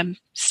just going to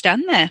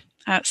stand there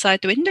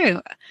outside the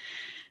window,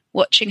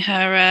 watching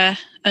her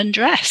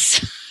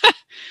undress.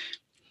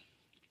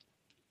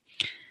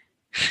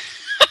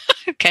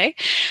 Okay.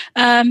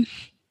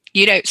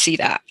 You don't see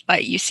that.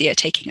 You see her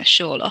taking a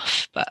shawl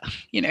off, but,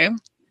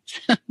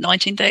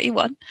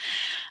 1931.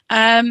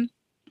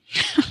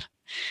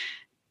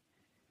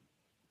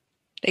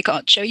 They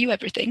can't show you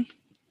everything.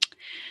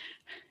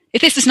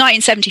 If this was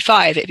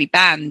 1975, it'd be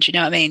banned. You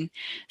know what I mean?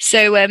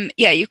 So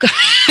yeah, you've got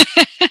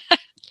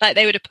like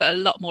they would have put a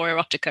lot more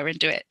erotica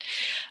into it.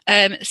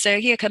 So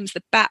here comes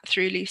the bat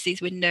through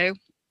Lucy's window.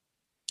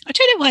 I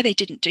don't know why they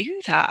didn't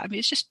do that. I mean,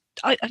 it's just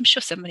I'm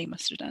sure somebody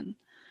must have done.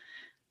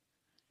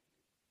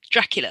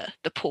 Dracula,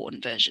 the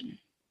porn version,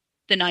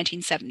 the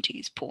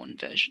 1970s porn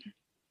version.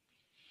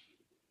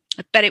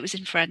 I bet it was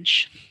in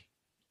French.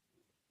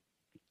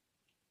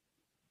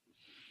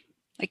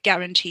 I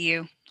guarantee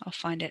you, I'll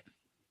find it.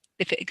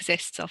 If it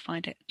exists, I'll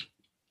find it.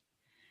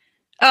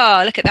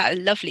 Oh, look at that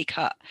lovely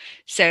cut.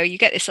 So you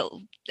get this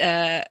little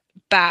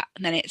bat,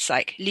 and then it's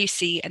like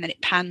Lucy, and then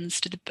it pans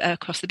to the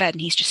across the bed,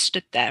 and he's just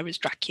stood there as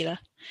Dracula.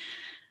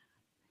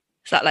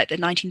 Is that like the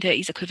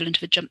 1930s equivalent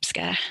of a jump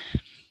scare?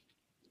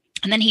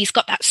 And then he's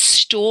got that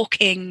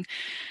stalking,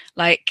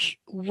 like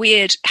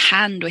weird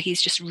hand where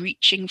he's just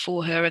reaching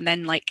for her, and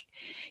then like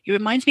he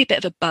reminds me a bit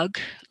of a bug,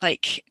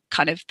 like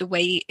kind of the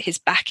way his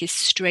back is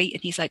straight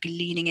and he's like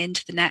leaning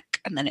into the neck,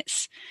 and then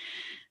it's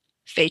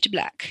fade to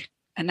black.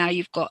 And now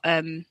you've got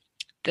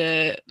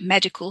the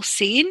medical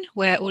scene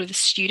where all of the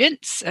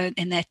students are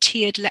in their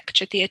tiered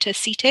lecture theatre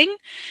seating,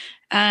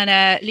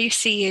 and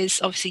Lucy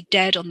is obviously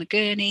dead on the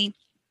gurney,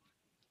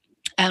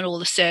 and all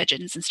the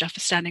surgeons and stuff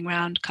are standing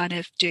around kind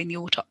of doing the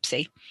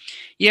autopsy.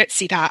 You don't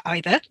see that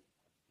either.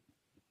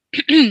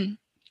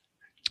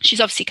 She's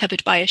obviously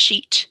covered by a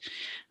sheet,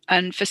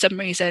 and for some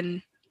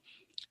reason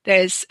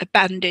there's a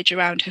bandage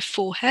around her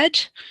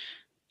forehead.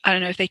 I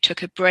don't know if they took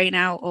her brain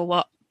out or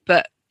what,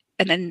 but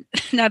and then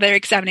now they're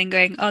examining,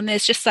 going, oh, and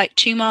there's just like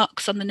 2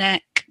 marks on the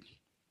neck.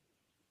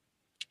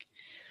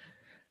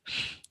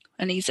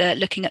 And he's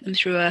looking at them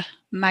through a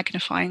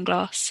magnifying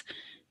glass.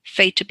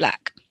 Fade to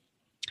black.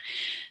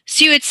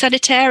 Seward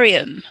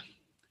Sanitarium.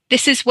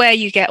 This is where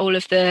you get all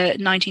of the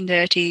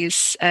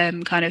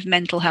 1930s kind of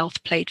mental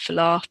health played for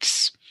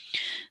laughs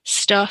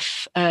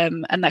stuff,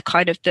 and that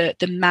kind of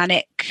the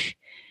manic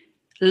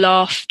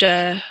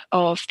laughter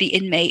of the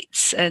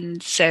inmates.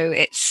 And so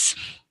it's,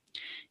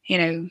 you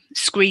know,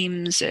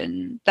 screams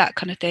and that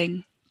kind of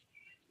thing.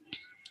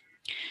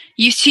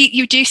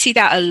 You do see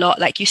that a lot.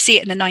 Like you see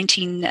it in the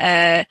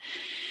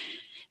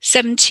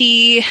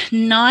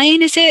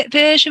 1979, is it,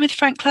 version with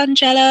Frank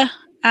Langella,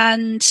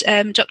 and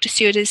Dr.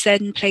 Seward is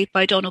then played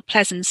by Donald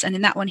Pleasance, and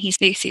in that one he's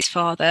Lucy's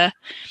father.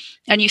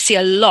 And you see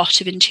a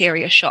lot of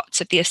interior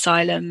shots of the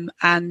asylum,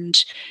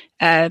 and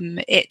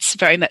it's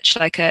very much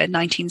like a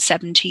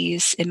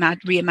 1970s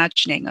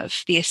reimagining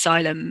of the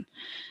asylum.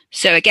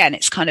 So again,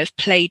 it's kind of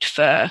played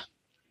for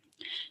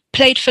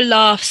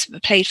laughs,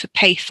 played for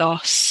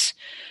pathos,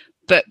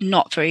 but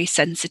not very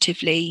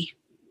sensitively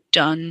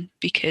done,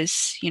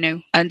 because, you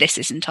know, and this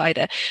isn't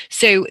either.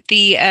 So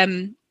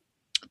the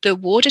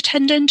ward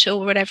attendant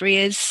or whatever he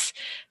is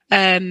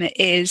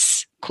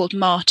called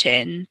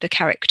Martin, the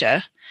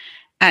character,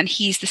 and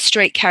he's the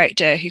straight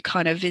character who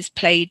kind of is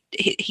played.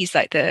 He's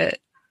like the,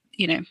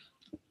 you know,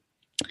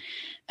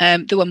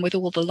 the one with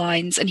all the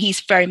lines, and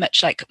he's very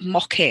much like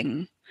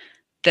mocking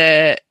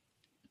the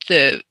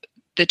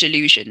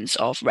delusions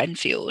of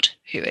Renfield,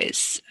 who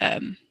is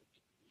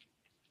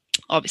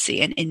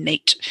obviously an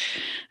inmate.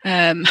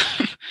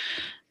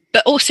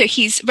 But also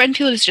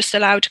Renfield is just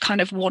allowed to kind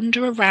of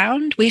wander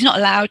around. Well, he's not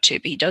allowed to,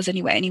 but he does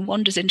anyway. And he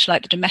wanders into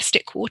like the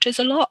domestic quarters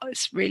a lot.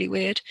 It's really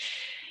weird.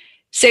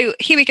 So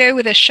here we go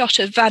with a shot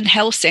of Van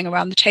Helsing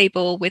around the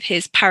table with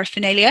his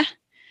paraphernalia.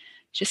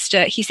 Just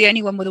he's the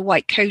only one with a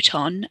white coat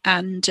on,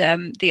 and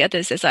the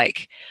others, there's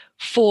like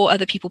 4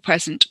 other people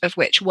present, of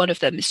which one of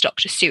them is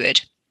Dr.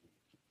 Seward.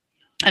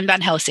 And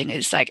Van Helsing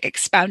is like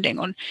expounding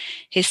on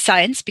his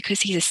science because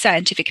he's a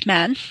scientific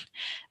man,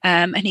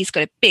 and he's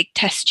got a big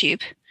test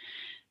tube.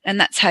 And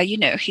that's how you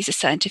know he's a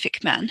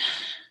scientific man.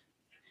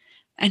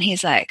 And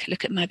he's like,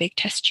 look at my big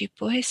test tube,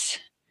 boys.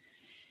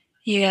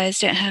 You guys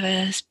don't have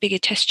as big a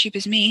test tube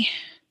as me.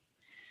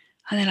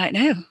 And they're like,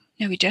 no,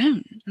 we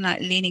don't. And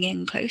like leaning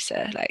in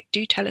closer, like,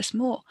 do tell us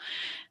more.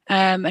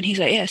 And he's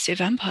like, yeah, so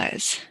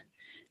vampires.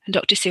 And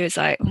Dr. Seward's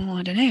like, oh,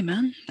 I don't know,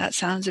 man. That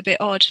sounds a bit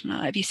odd.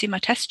 Like, have you seen my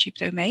test tube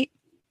though, mate?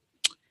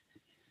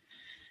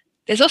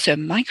 There's also a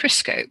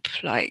microscope,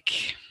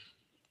 like...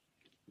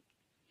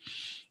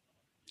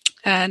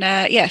 And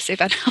so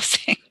Van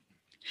Helsing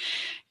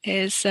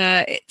is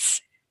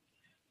it's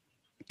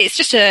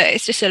just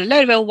a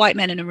load of old white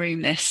men in a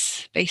room.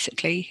 This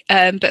basically,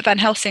 but Van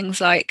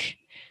Helsing's like,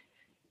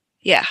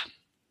 yeah,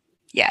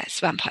 it's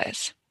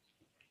vampires,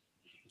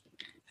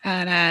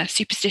 and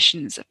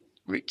superstitions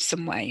roots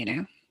somewhere, you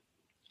know.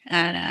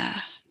 And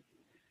I'm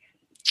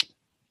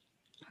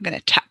going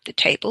to tap the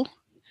table.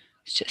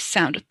 It's just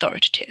sound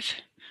authoritative.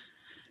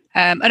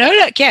 And oh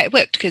look, yeah, it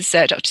worked, because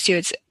Dr.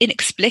 Seward's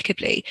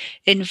inexplicably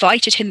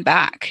invited him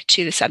back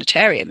to the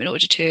sanitarium in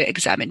order to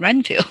examine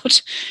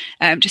Renfield,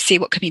 to see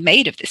what can be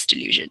made of this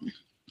delusion.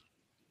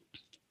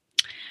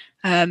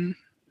 We're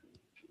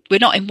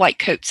not in white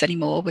coats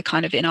anymore. We're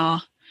kind of in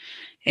our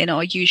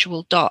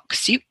usual dark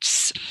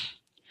suits.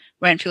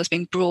 Renfield's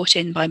being brought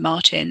in by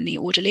Martin, the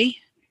orderly,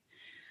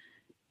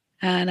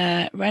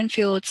 and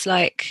Renfield's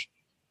like,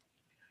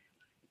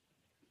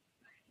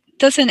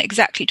 doesn't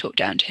exactly talk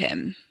down to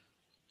him.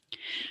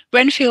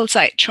 Renfield's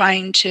like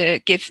trying to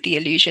give the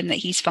illusion that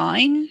he's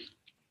fine,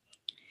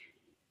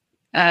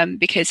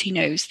 because he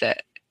knows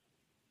that,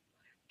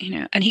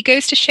 and he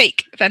goes to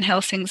shake Van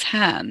Helsing's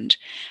hand,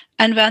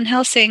 and Van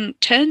Helsing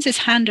turns his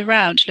hand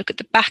around to look at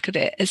the back of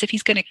it as if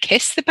he's going to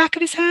kiss the back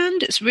of his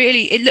hand.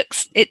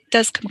 It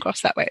does come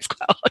across that way. It's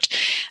quite odd.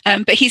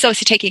 But he's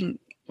obviously taking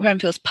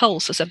Renfield's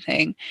pulse or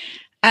something.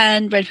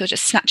 And Renfield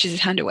just snatches his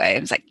hand away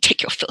and is like,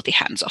 take your filthy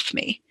hands off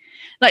me.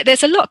 Like,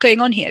 there's a lot going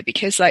on here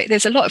because, like,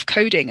 there's a lot of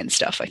coding and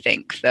stuff, I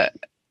think, that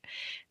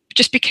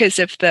just because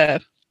of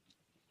the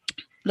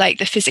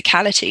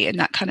physicality and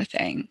that kind of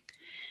thing.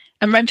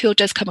 And Renfield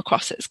does come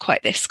across as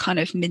quite this kind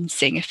of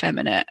mincing,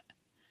 effeminate.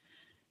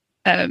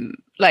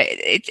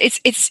 It's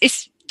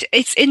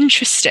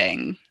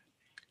interesting,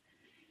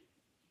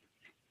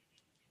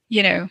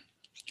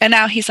 And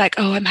now he's like,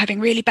 oh, I'm having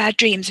really bad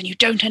dreams and you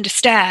don't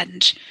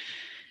understand.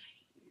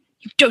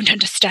 You don't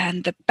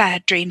understand the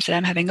bad dreams that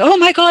I'm having. Oh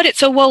my God,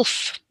 it's a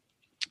wolf.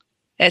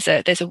 There's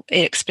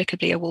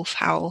inexplicably a wolf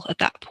howl at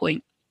that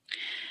point.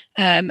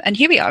 And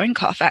here we are in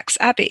Carfax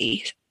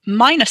Abbey,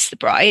 minus the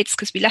brides,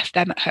 because we left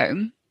them at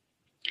home.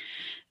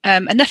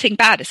 And nothing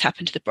bad has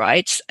happened to the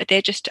brides.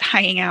 They're just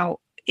hanging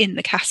out in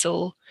the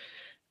castle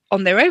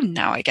on their own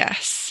now, I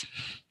guess.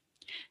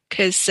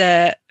 Because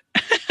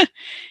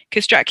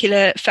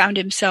Dracula found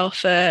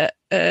himself a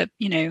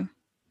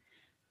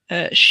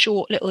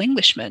short little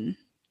Englishman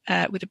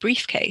with a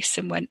briefcase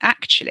and went,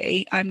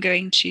 actually, I'm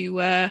going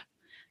to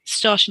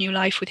start a new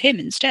life with him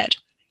instead.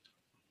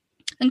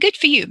 And good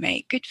for you,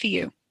 mate. Good for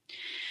you.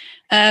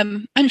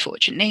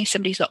 Unfortunately,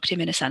 somebody's locked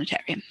him in a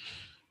sanitarium.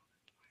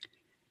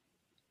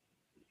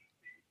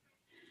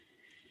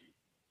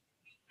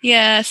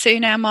 Yeah, so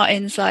now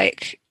Martin's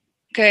like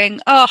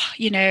going, oh,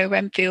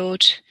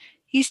 Renfield,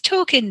 he's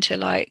talking to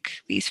like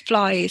these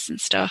flies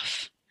and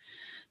stuff.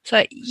 It's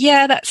like,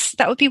 yeah,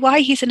 that would be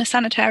why he's in a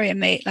sanitarium,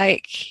 mate.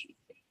 Like,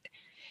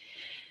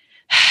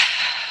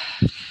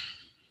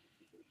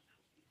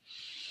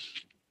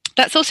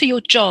 that's also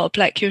your job.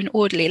 Like, you're an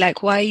orderly.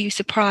 Like, why are you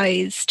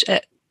surprised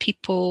at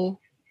people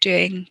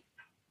doing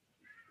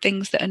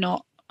things that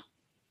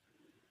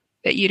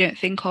you don't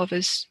think of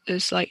as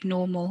like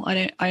normal?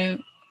 I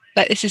don't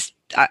like, this is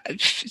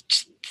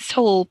this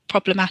whole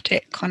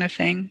problematic kind of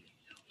thing.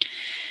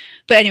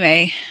 But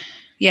anyway,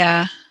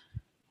 yeah,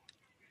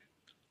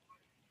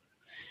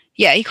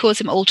 he calls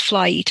him old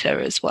fly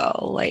eater as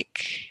well.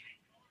 Like,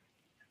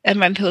 and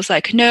Renfield's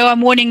like, no,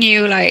 I'm warning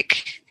you.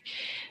 Like,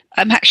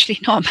 I'm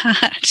actually not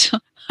mad.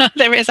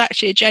 There is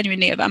actually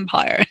genuinely a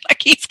vampire.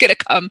 Like, he's gonna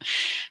come,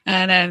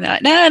 and I'm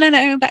like,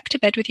 no, back to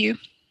bed with you.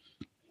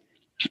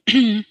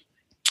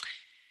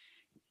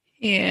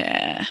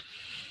 Yeah.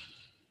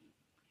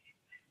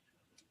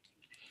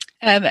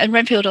 And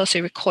Renfield also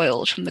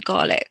recoiled from the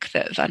garlic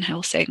that Van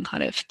Helsing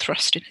kind of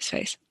thrust in his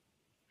face.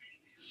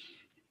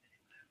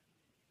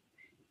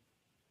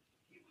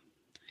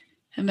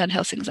 And Van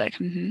Helsing's like,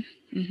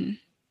 mm-hmm.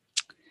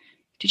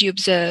 Did you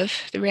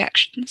observe the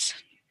reactions?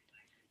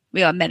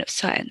 We are men of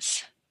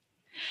science.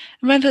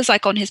 And Renfield's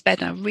like on his bed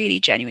now, really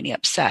genuinely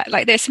upset.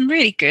 Like, there's some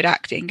really good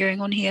acting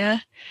going on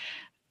here.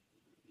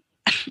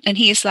 And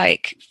he's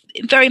like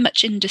very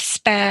much in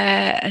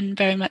despair and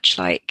very much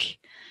like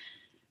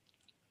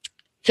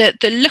the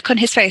look on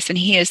his face when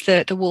he hears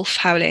the wolf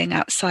howling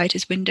outside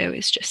his window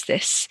is just the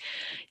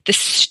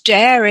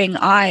staring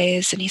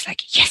eyes, and he's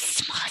like,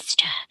 yes,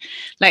 master.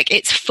 Like,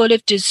 it's full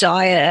of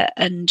desire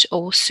and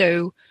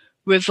also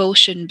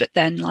revulsion, but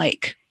then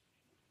like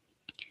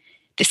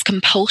this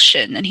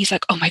compulsion. And he's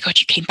like, oh my God,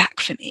 you came back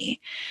for me.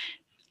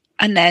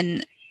 And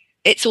then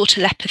it's all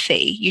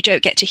telepathy. You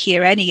don't get to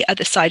hear any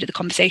other side of the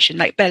conversation.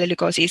 Like, Bela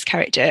Lugosi's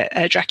character,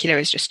 Dracula,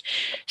 is just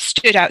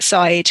stood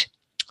outside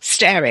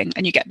staring,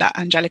 and you get that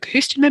Angelica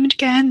Houston moment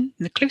again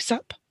in the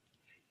close-up.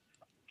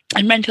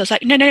 And Renfield's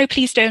like, no,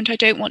 please don't. I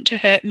don't want to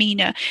hurt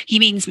Mina. He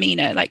means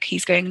Mina. Like,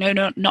 he's going, no,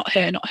 not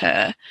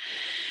her.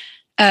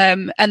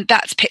 And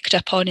that's picked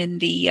up on in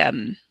the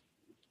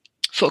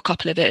Fort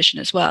Coppola version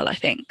as well, I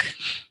think,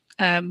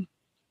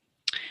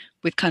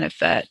 with kind of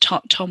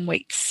Tom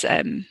Waite's...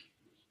 is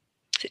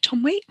it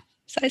Tom Waite?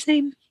 Is that his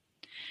name?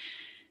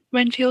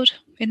 Renfield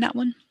in that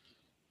one.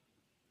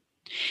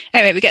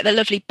 Anyway, we get the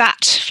lovely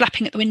bat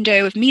flapping at the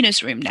window of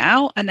Mina's room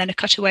now, and then a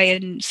cutaway,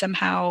 and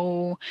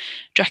somehow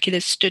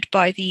Dracula's stood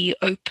by the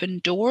open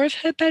door of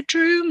her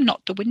bedroom,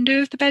 not the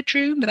window of the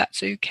bedroom, but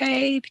that's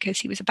okay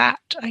because he was a bat,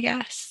 I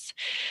guess.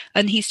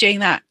 And he's doing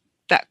that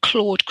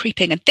clawed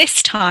creeping, and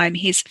this time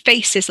his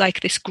face is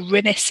like this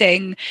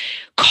grimacing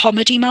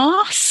comedy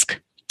mask.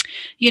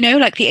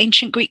 Like the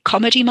ancient Greek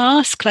comedy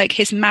mask, like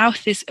his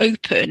mouth is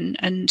open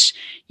and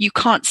you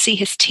can't see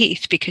his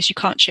teeth because you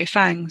can't show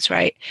fangs,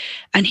 right?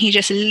 And he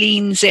just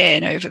leans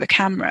in over the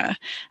camera,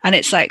 and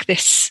it's like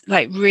this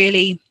like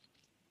really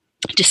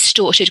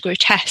distorted,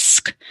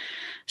 grotesque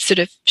sort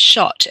of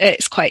shot.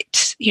 It's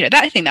quite,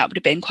 I think that would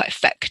have been quite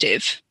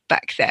effective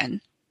back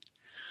then.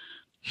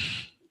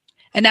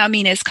 And now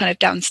Mina's kind of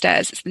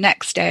downstairs. It's the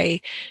next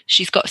day.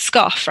 She's got a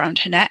scarf around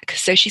her neck.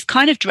 So she's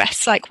kind of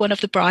dressed like one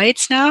of the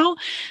brides now.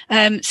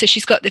 So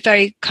she's got the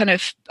very kind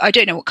of, I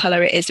don't know what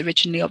color it is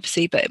originally,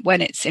 obviously, but when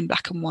it's in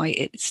black and white,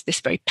 it's this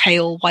very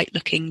pale white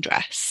looking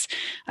dress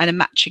and a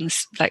matching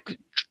like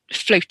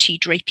floaty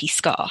drapey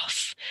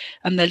scarf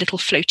and the little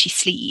floaty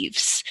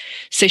sleeves.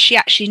 So she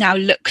actually now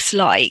looks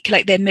like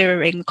they're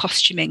mirroring the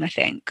costuming, I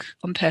think,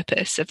 on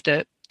purpose of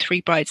the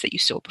three brides that you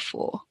saw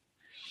before.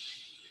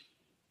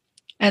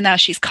 And now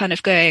she's kind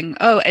of going,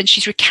 oh, and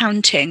she's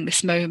recounting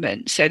this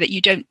moment so that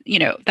you don't,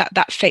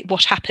 that fate,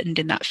 what happened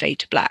in that fade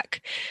to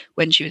black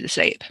when she was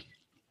asleep.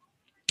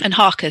 And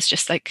Harker's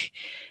just like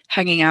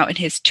hanging out in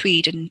his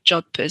tweed and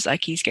jodhpurs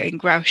like he's going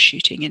grouse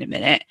shooting in a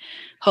minute,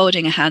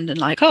 holding a hand and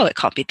like, oh, it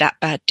can't be that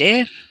bad,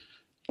 dear.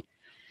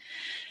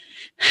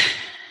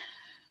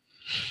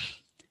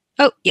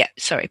 Oh, yeah,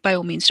 sorry, by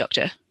all means,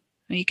 Doctor.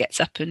 And he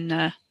gets up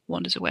and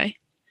wanders away.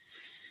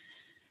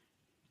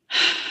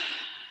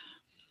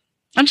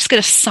 I'm just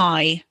going to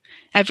sigh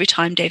every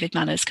time David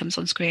Manners comes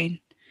on screen.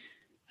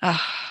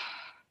 Oh,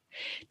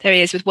 there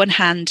he is with one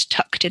hand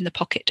tucked in the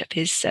pocket of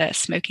his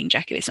smoking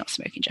jacket. It's not a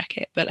smoking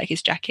jacket, but like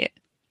his jacket.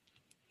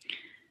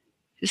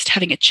 Just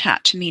having a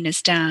chat to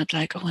Mina's dad,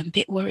 like, oh, I'm a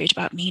bit worried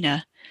about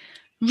Mina.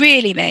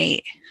 Really,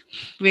 mate?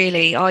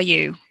 Really, are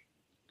you?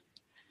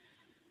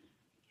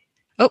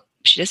 Oh,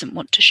 she doesn't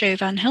want to show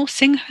Van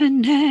Helsing her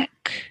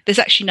neck. There's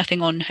actually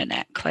nothing on her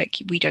neck.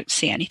 Like, we don't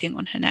see anything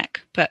on her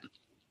neck, but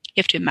you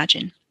have to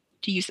imagine.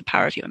 To use the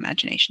power of your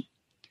imagination.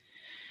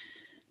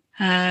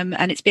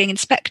 And it's being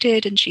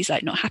inspected and she's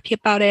like not happy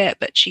about it,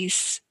 but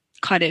she's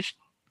kind of,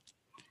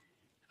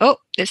 oh,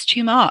 there's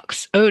 2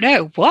 marks. Oh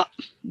no, what?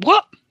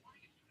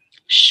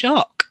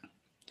 Shock.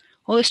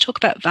 All this talk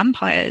about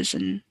vampires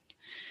and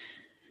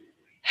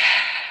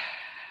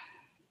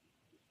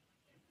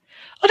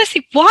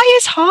honestly, why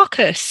is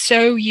Harker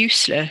so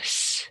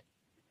useless?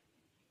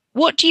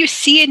 What do you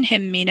see in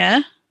him,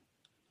 Mina?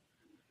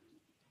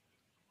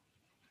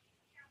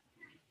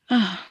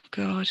 Oh,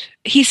 God.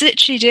 He's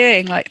literally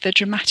doing like the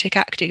dramatic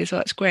acting as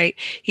well. It's great.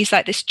 He's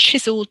like this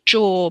chiseled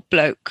jaw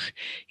bloke,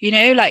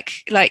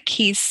 like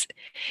he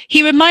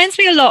reminds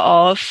me a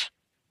lot of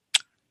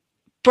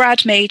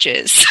Brad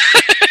Majors.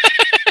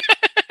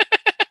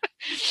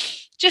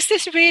 Just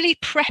this really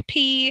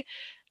preppy,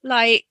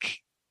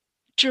 like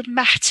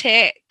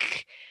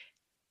dramatic,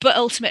 but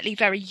ultimately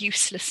very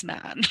useless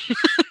man.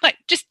 Like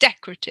just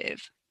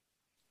decorative.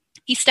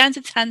 He stands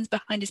with his hands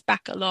behind his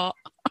back a lot.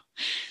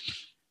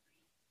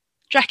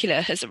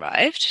 Dracula has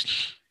arrived.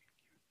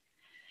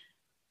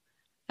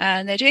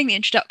 And they're doing the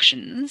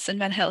introductions, and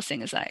Van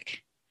Helsing is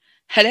like,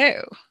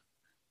 hello,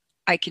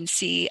 I can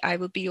see I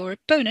will be your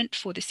opponent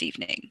for this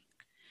evening.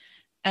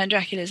 And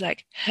Dracula's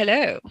like,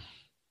 hello,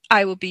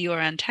 I will be your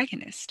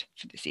antagonist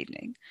for this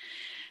evening.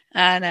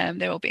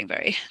 And they're all being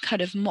very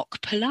kind of mock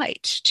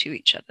polite to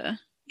each other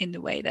in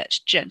the way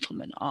that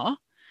gentlemen are.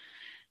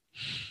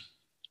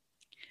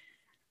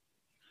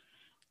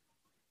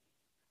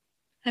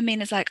 And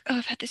Mina's like, oh,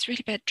 I've had this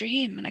really bad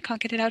dream and I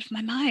can't get it out of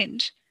my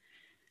mind.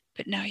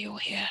 But now you're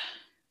here.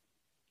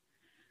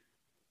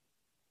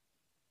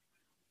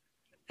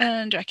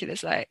 And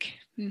Dracula's like,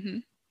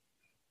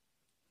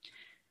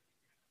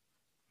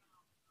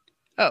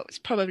 oh, it's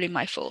probably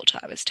my fault.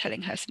 I was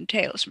telling her some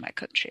tales from my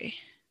country.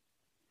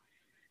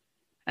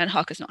 And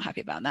Harker's not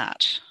happy about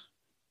that.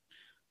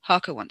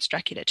 Harker wants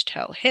Dracula to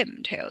tell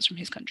him tales from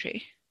his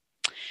country.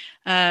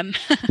 And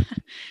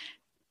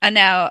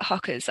now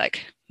Harker's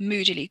like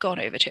moodily gone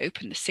over to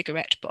open the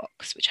cigarette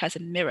box, which has a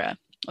mirror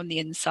on the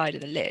inside of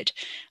the lid.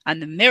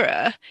 And the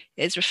mirror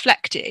is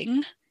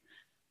reflecting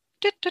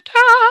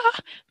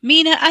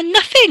Mina and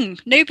nothing.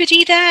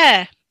 Nobody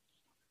there.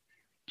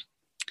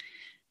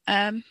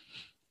 And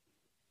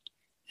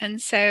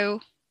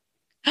so,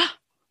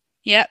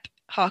 yep,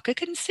 Harker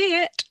can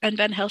see it, and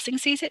Van Helsing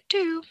sees it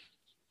too.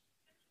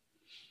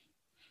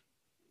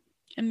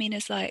 And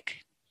Mina's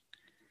like,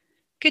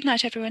 good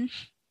night, everyone.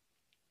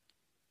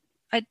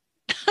 I'm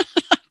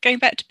going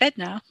back to bed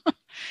now.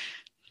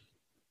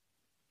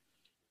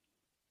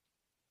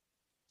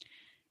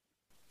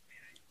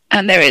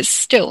 And there is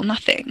still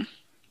nothing.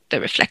 The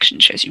reflection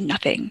shows you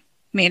nothing.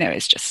 Mina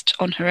is just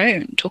on her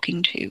own,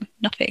 talking to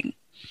nothing.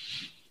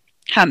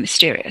 How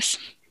mysterious.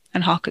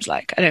 And Harker's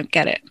like, I don't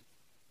get it.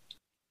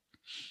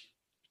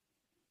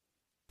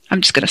 I'm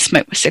just going to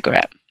smoke my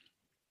cigarette.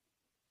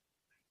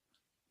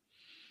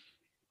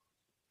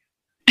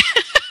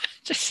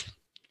 Just...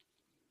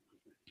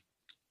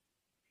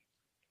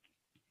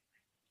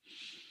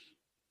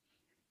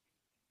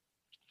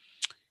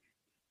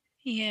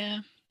 yeah.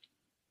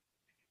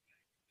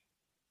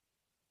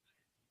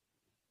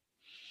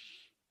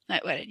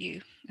 Like, why don't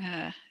you?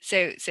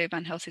 So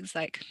Van Helsing's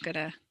like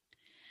gonna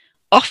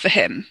offer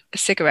him a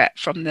cigarette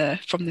from the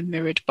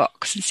mirrored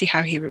box and see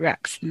how he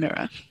reacts in the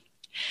mirror.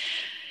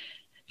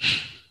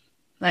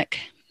 Like,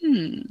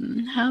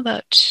 how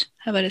about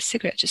a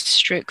cigarette? Just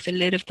stroke the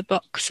lid of the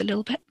box a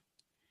little bit.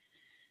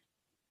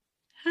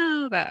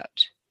 How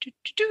about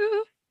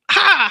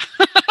ha?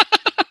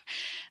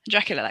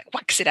 Dracula like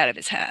whacks it out of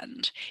his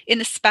hand. In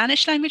the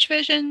Spanish language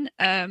version,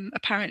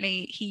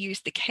 apparently he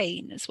used the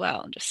cane as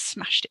well and just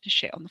smashed it to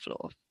shit on the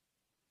floor.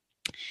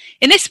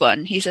 In this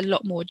one, he's a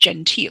lot more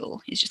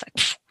genteel. He's just like,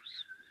 pfft.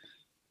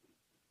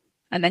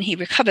 And then he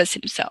recovers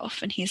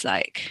himself and he's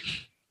like,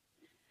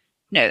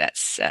 no,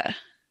 that's,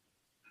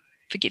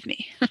 forgive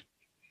me.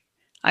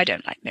 I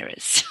don't like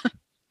mirrors.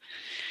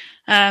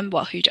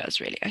 Well, who does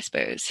really, I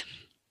suppose.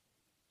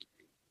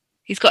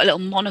 He's got a little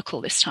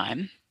monocle this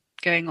time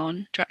going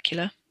on,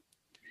 Dracula.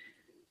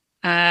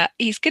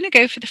 He's going to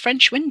go for the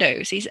French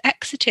windows. He's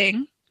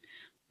exiting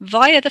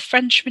via the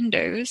French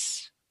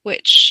windows,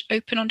 which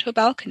open onto a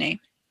balcony.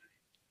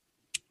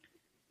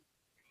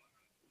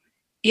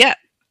 Yeah,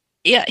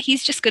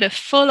 he's just going to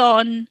full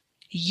on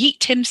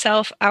yeet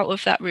himself out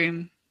of that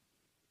room.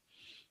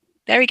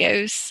 There he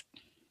goes.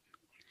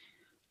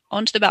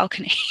 Onto the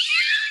balcony.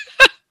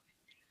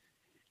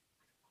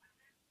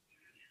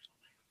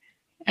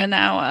 And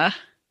now,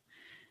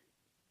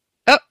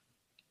 oh,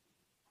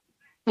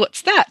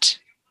 what's that?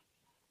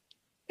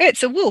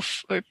 It's a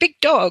wolf or a big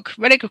dog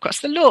running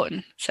across the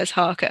lawn, says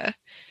Harker.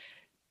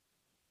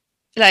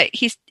 Like,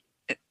 he's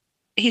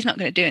not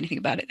going to do anything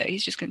about it, though.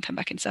 He's just going to come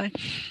back inside.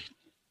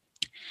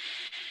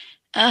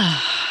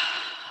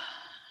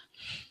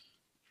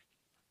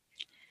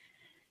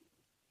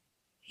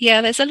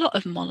 Yeah, there's a lot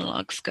of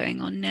monologues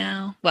going on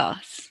now. Well,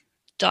 it's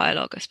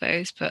dialogue, I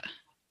suppose, but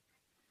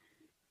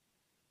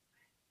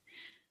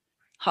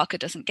Harker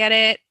doesn't get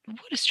it.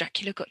 What has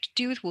Dracula got to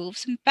do with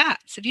wolves and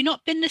bats? Have you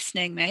not been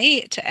listening,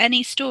 mate, to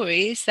any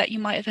stories that you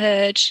might have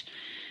heard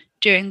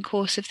during the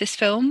course of this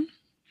film?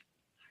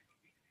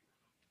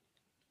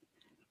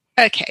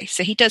 Okay,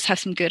 so he does have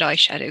some good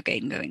eyeshadow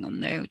game going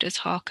on, though, does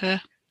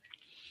Harker?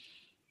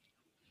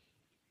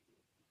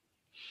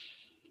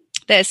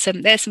 There's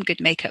some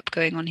good makeup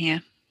going on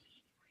here.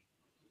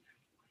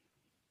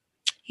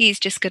 He's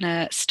just going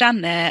to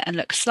stand there and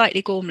look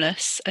slightly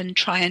gormless and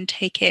try and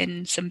take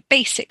in some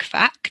basic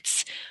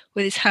facts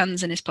with his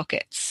hands in his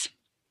pockets,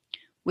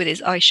 with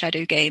his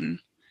eyeshadow game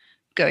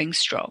going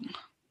strong.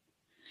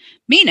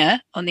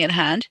 Mina, on the other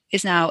hand,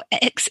 is now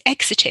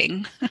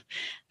exiting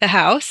the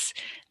house,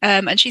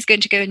 and she's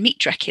going to go and meet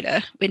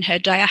Dracula in her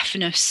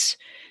diaphanous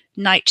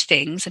night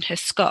things and her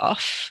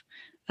scarf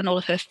and all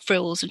of her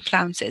frills and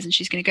flounces, and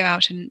she's going to go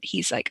out, and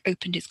he's like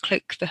opened his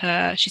cloak for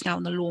her. She's now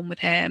on the lawn with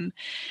him,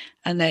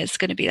 and there's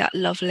going to be that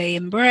lovely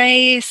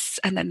embrace,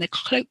 and then the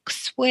cloak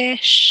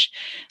swish,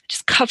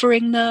 just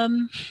covering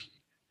them,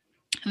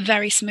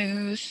 very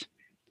smooth.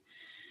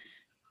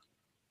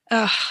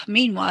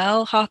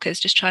 Meanwhile, Harker's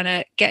just trying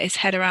to get his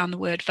head around the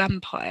word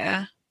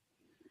vampire,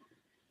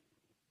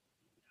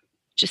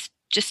 just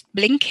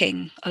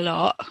blinking a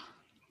lot,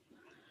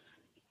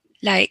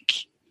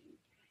 like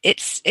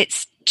it's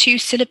 2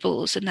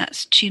 syllables, and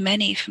that's too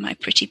many for my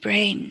pretty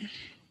brain.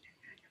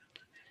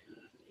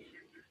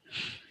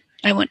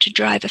 I want to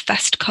drive a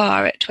fast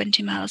car at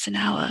 20 miles an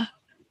hour.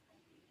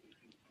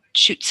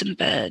 Shoot some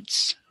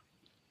birds.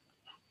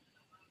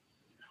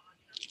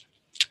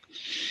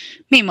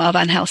 Meanwhile,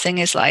 Van Helsing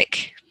is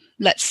like,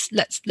 let's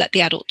let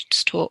the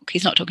adults talk.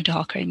 He's not talking to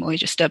Harker anymore. He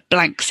just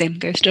blanks him,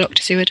 goes to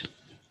Dr. Seward.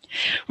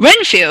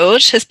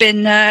 Renfield has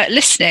been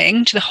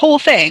listening to the whole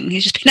thing.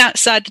 He's just been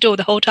outside the door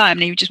the whole time,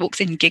 and he just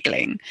walks in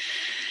giggling.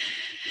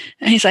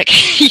 And he's like,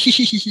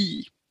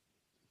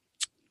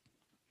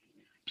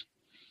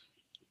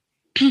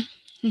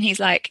 and he's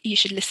like, you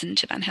should listen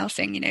to Van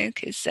Helsing,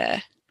 because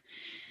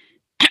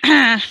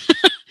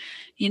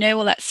you know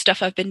all that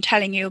stuff I've been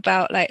telling you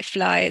about, like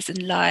flies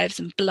and lives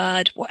and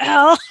blood.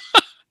 Well,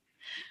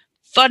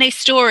 funny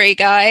story,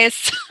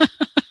 guys.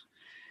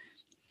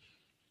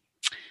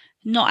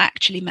 Not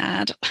actually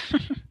mad.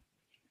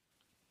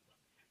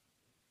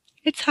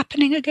 It's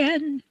happening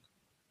again.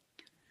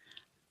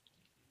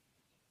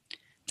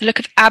 The look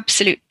of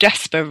absolute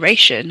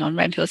desperation on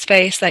Renfield's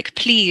face, like,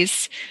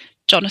 please,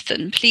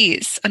 Jonathan,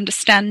 please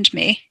understand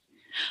me.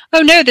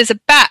 Oh no, there's a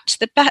bat.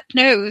 The bat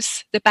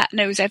knows. The bat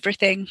knows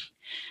everything.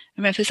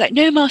 And Renfield's like,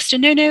 no, master,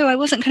 no, I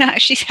wasn't going to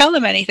actually tell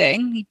them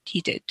anything.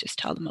 He did just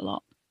tell them a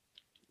lot.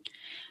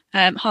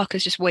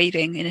 Harker's just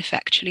waving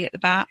ineffectually at the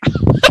bat.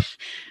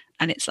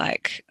 And it's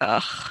like,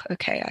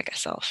 okay, I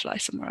guess I'll fly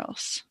somewhere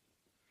else.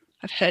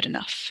 I've heard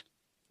enough.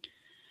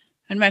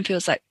 And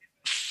Renfield's like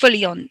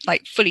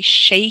fully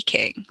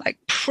shaking, like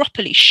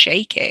properly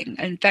shaking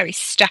and very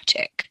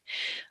static.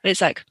 And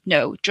it's like,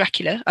 no,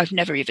 Dracula, I've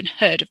never even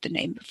heard of the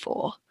name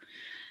before.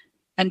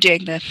 And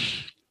doing the,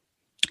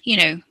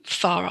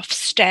 far off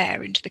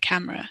stare into the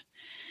camera.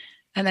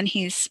 And then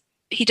he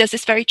does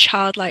this very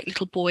childlike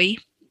little boy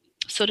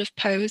sort of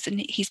pose, and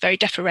he's very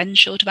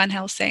deferential to Van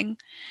Helsing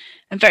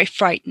and very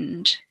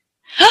frightened.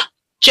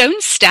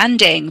 Joan's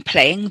standing,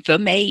 playing the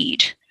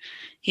maid.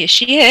 Here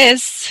she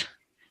is,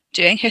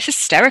 doing her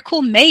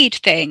hysterical maid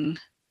thing,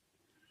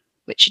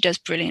 which she does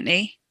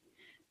brilliantly.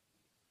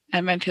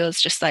 And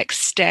Renfield's just like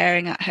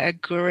staring at her,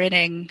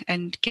 grinning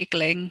and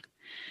giggling,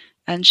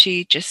 and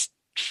she just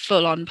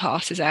full on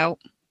passes out.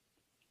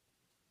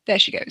 There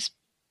she goes,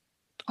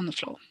 on the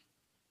floor.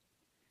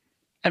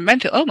 And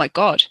Renfield, oh my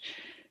God,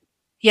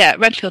 Yeah,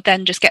 Renfield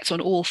then just gets on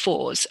all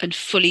fours and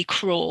fully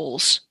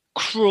crawls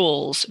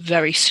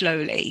very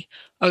slowly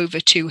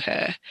over to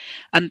her.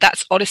 And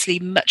that's honestly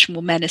much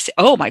more menacing.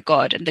 Oh my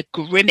God. And the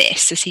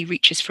grimace as he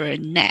reaches for her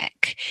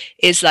neck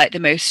is like the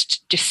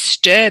most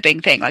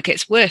disturbing thing. Like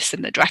it's worse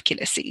than the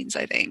Dracula scenes,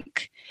 I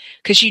think.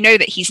 Because you know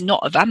that he's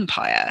not a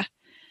vampire.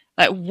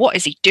 Like, what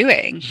is he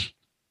doing?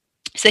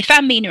 So they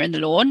found Mina in the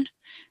lawn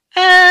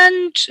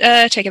and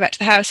take her back to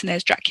the house. And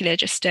there's Dracula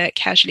just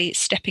casually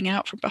stepping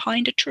out from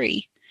behind a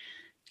tree.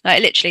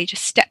 Like literally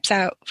just steps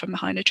out from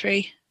behind a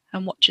tree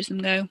and watches them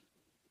go.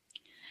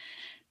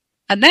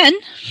 And then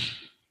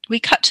we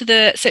cut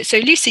to so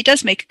Lucy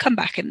does make a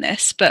comeback in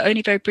this, but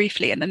only very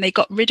briefly, and then they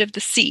got rid of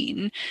the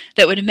scene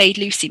that would have made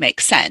Lucy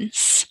make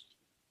sense,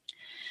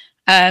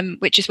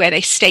 which is where they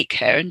stake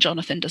her and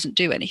Jonathan doesn't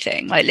do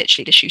anything, like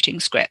literally the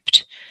shooting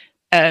script.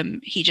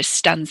 He just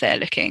stands there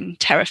looking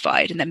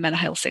terrified, and then Van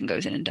Helsing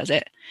goes in and does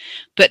it.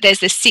 But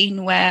there's this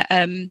scene where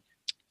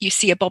you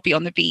see a Bobby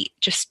on the beat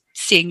just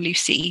seeing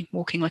Lucy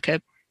walking like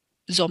a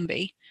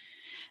zombie.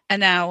 And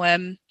now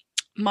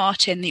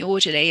Martin, the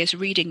orderly, is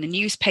reading the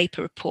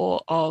newspaper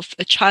report of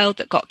a child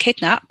that got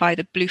kidnapped by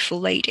the Blueful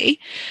Lady,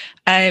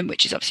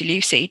 which is obviously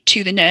Lucy,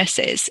 to the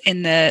nurses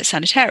in the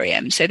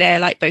sanitarium. So they're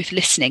like both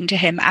listening to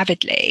him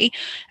avidly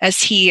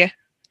as he,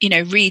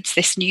 reads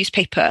this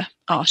newspaper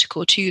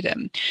article to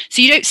them.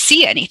 So you don't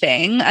see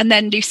anything, and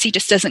then Lucy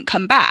just doesn't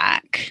come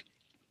back.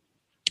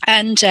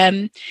 And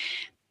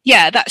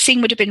that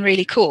scene would have been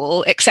really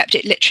cool, except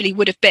it literally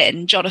would have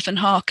been Jonathan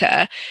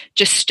Harker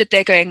just stood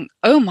there going,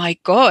 oh my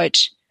God,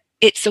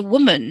 it's a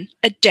woman,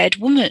 a dead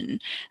woman.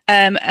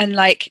 And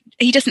like,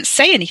 he doesn't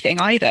say anything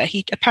either.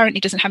 He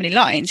apparently doesn't have any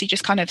lines. He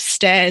just kind of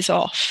stares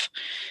off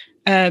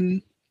at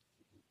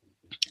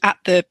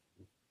the,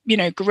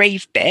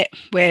 grave bit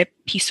where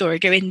he saw her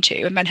go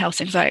into. And Van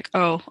Helsing's like,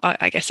 oh,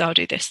 I guess I'll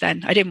do this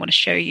then. I didn't want to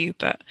show you,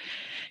 but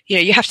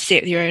you have to see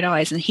it with your own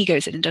eyes. And he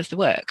goes in and does the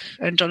work.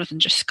 And Jonathan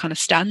just kind of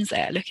stands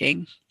there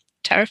looking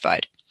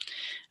terrified.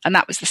 And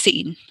that was the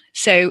scene.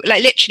 So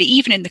like literally,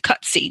 even in the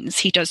cut scenes,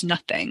 he does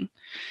nothing.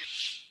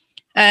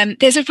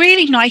 There's a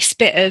really nice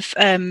bit of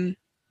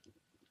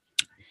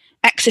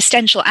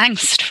existential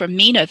angst from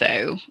Mina,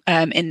 though,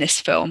 in this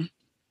film,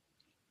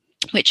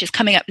 which is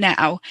coming up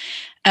now.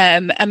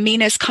 And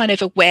Mina's kind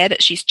of aware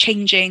that she's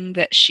changing,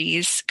 that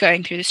she's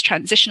going through this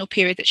transitional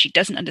period that she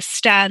doesn't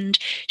understand.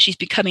 She's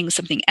becoming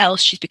something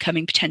else. She's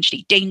becoming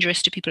potentially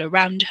dangerous to people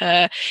around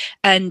her.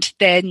 And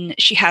then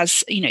she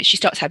has, she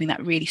starts having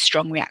that really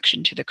strong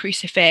reaction to the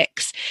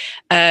crucifix,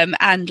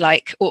 and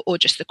like, or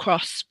just the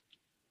cross.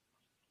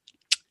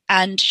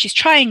 And she's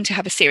trying to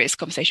have a serious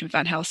conversation with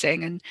Van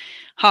Helsing, and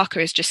Harker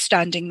is just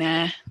standing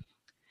there,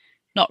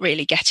 not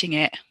really getting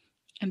it,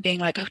 and being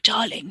like, oh,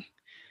 darling,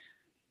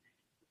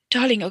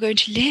 you're going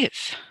to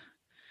live.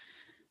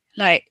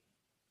 Like,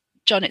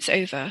 John, it's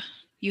over.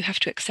 You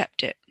have to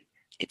accept it.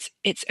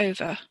 It's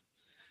over.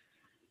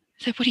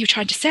 So what are you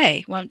trying to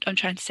say? Well, I'm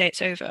trying to say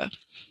it's over.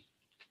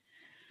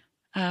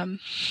 And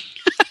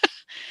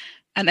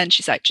then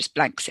she's like, just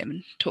blanks him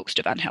and talks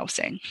to Van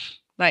Helsing.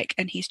 Like,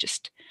 and he's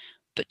just,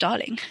 but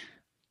darling,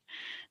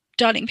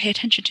 pay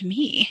attention to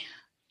me.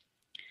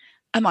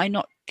 Am I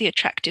not the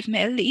attractive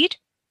male lead?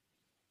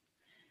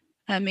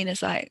 And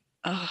Mina's like,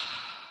 oh,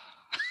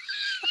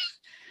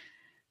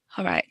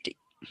 all right.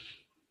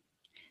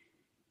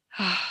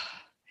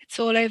 It's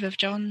all over,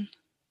 John.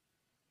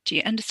 Do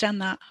you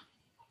understand that?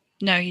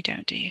 No, you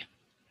don't, do you?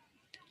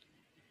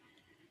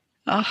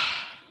 Oh,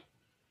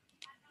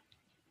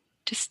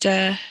 just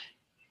does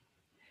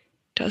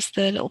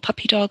the little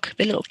puppy dog,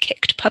 the little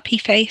kicked puppy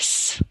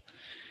face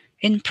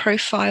in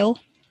profile.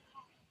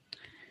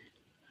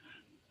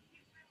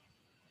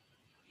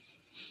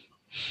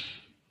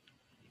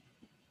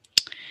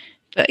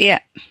 But yeah,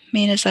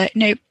 Mina's like,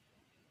 nope,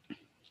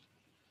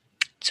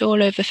 it's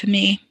all over for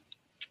me.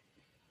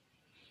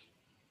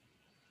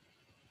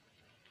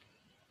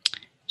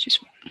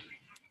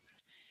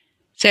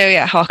 So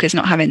yeah, Harker's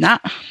not having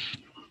that.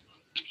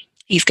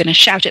 He's going to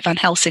shout at Van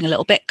Helsing a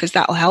little bit because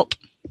that'll help.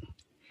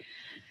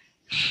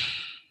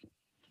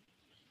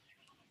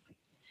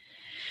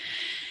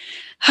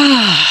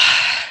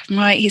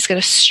 Right, he's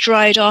going to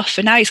stride off,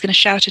 and now he's going to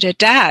shout at her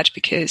dad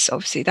because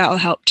obviously that'll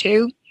help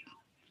too.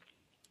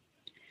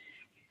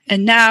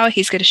 And now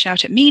he's going to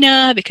shout at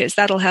Mina because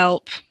that'll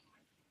help.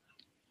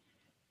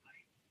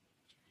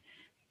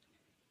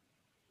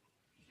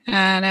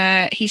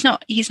 And he's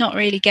not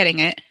really getting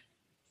it.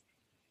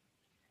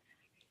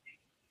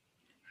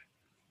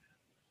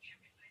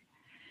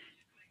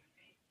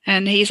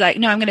 And he's like,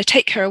 no, I'm going to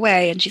take her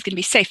away and she's going to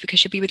be safe because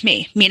she'll be with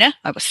me. Mina,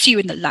 I will see you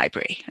in the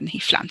library. And he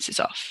flounces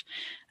off.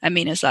 And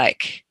Mina's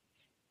like,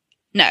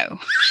 no,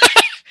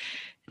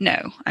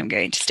 no, I'm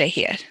going to stay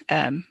here.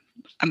 And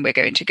we're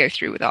going to go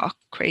through with our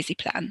crazy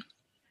plan.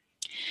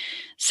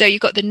 So you've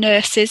got the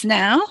nurses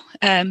now,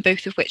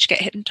 both of which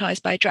get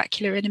hypnotized by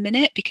Dracula in a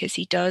minute because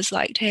he does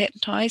like to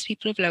hypnotize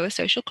people of lower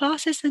social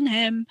classes than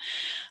him.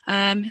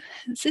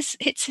 It's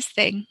his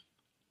thing.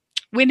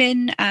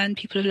 Women and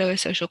people of lower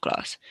social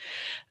class.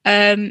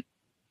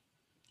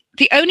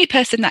 the only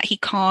person that he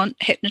can't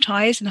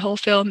hypnotize in the whole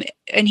film,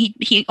 and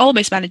he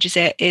almost manages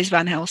it, is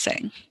Van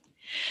Helsing.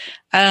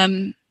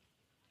 Um,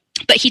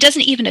 but he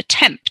doesn't even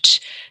attempt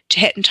to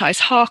hypnotize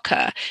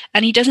Harker,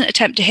 and he doesn't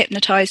attempt to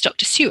hypnotize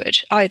Dr. Seward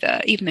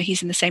either, even though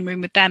he's in the same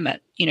room with them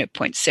at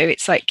points. So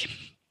it's like,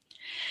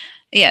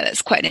 yeah,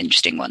 that's quite an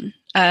interesting one.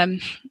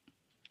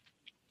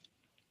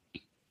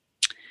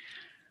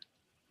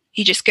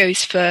 He just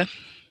goes for,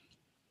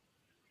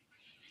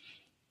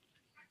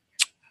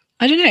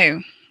 I don't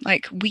know,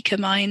 like weaker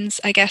minds,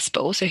 I guess,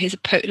 but also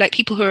like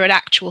people who are an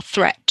actual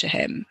threat to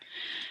him.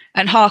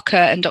 And Harker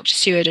and Dr.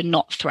 Seward are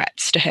not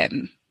threats to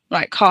him.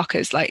 Like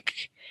Harker's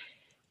like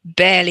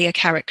barely a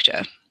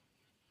character.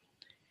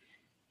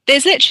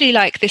 There's literally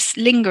like this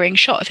lingering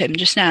shot of him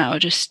just now,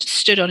 just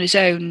stood on his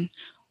own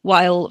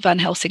while Van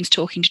Helsing's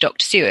talking to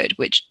Dr. Seward,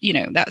 which,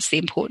 that's the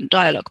important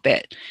dialogue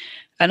bit.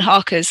 And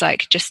Harker's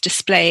like just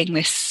displaying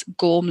this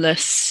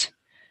gormless,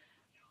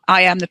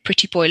 I am the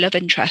pretty boy love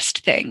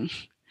interest thing.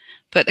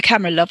 But the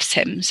camera loves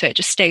him, so it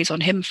just stays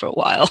on him for a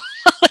while.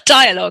 The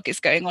dialogue is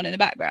going on in the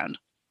background.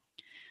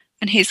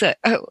 And he's like,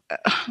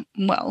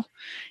 well,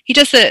 he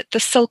does the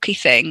sulky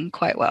thing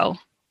quite well,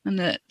 and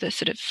the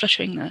sort of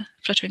fluttering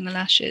the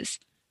lashes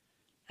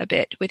a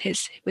bit with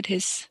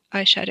his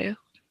eyeshadow.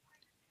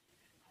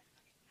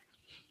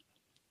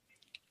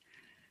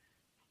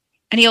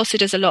 And he also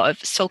does a lot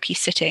of sulky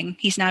sitting.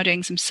 He's now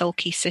doing some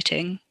sulky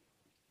sitting.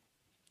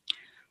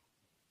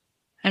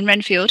 And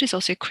Renfield is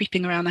also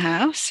creeping around the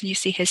house, and you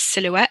see his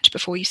silhouette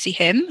before you see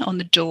him on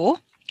the door.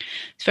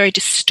 It's a very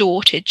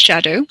distorted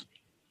shadow.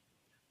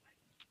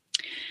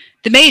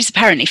 The maid is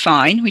apparently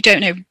fine. We don't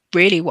know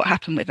really what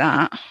happened with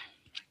that.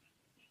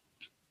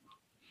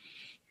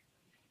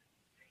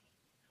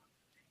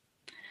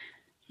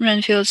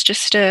 Renfield's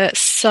just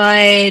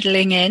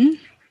sidling in.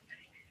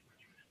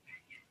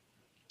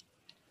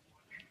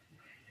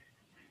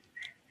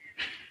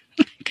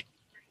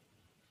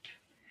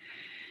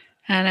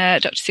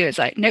 And Dr. Seward's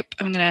like, nope,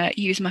 I'm going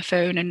to use my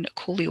phone and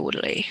call the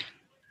orderly.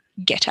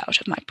 Get out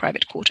of my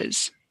private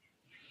quarters.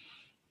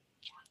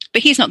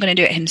 But he's not going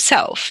to do it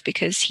himself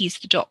because he's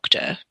the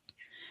doctor.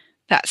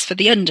 That's for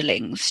the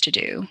underlings to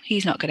do.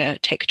 He's not going to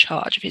take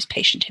charge of his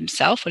patient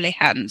himself or lay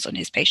hands on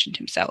his patient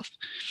himself.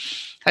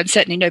 And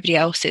certainly nobody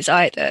else is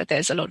either.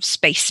 There's a lot of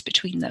space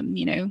between them,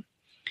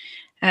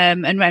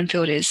 And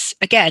Renfield is,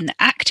 again,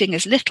 acting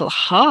as little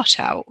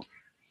Heart out.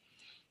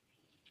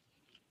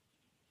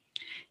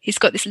 He's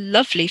got this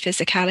lovely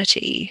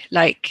physicality.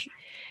 Like,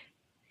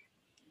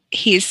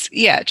 he's,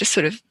 just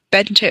sort of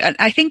bent over. And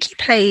I think he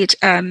played,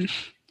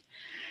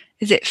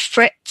 is it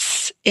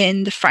Fritz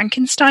in the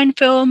Frankenstein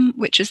film,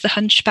 which is the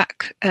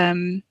hunchback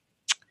servant?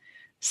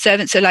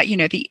 So, like,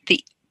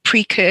 the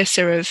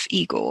precursor of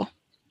Igor.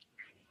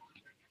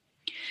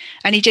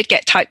 And he did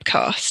get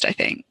typecast, I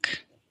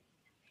think.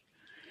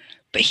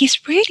 But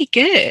he's really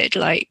good,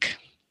 like...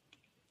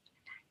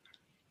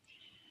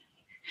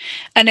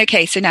 And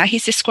okay, so now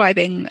he's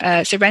describing,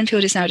 so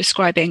Renfield is now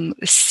describing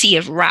the sea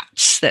of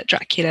rats that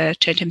Dracula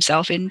turned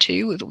himself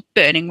into with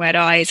burning red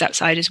eyes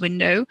outside his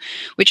window,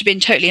 which had been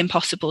totally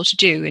impossible to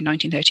do in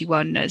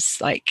 1931 as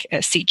like a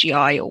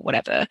CGI or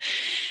whatever.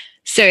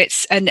 So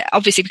and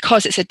obviously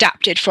because it's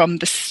adapted from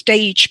the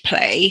stage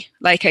play,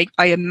 like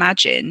I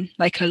imagine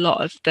like a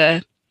lot of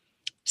the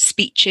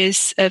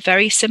speeches are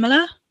very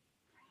similar.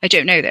 I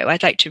don't know though,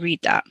 I'd like to read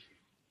that.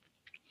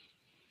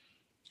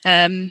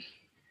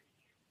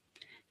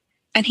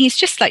 And he's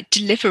just like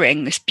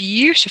delivering this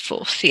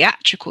beautiful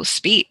theatrical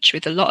speech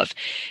with a lot of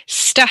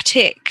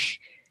static,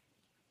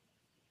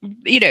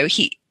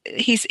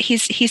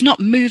 he's not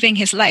moving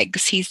his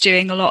legs. He's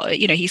doing a lot,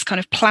 he's kind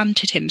of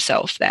planted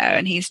himself there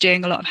and he's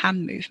doing a lot of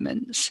hand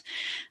movements.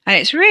 And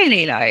it's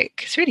really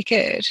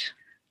good.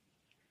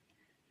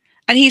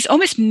 And he's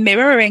almost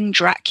mirroring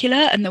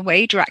Dracula and the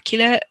way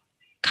Dracula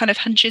kind of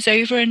hunches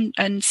over and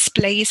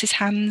splays his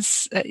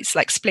hands. It's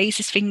like splays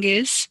his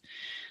fingers.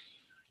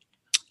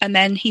 And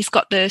then he's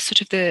got the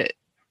sort of the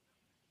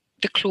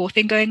claw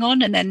thing going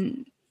on, and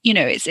then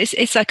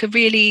it's like a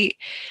really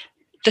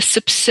the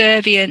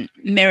subservient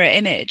mirror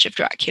image of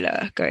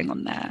Dracula going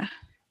on there.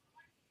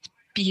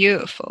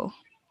 Beautiful.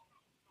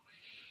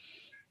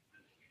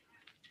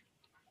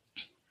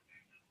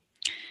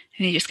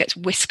 And he just gets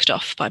whisked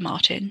off by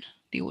Martin,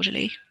 the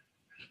orderly,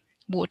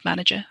 ward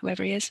manager,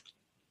 whoever he is.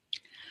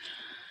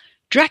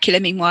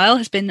 Dracula, meanwhile,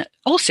 has been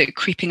also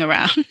creeping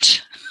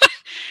around.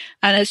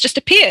 And has just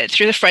appeared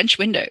through the French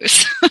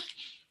windows.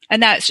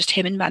 And now it's just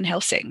him and Van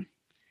Helsing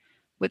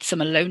with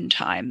some alone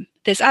time.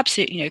 There's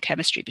absolutely no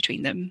chemistry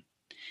between them.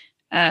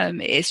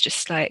 It is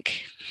just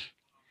like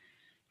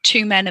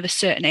two men of a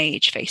certain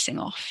age facing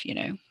off,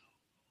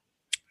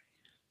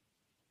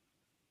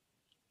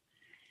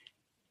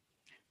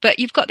 But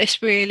you've got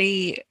this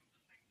really...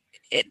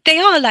 They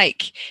are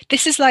like...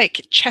 This is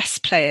like chess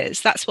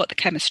players. That's what the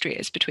chemistry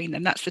is between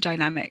them. That's the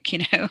dynamic,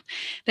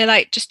 They're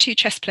like just two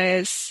chess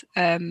players...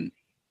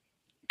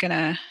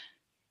 gonna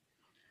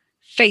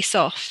face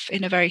off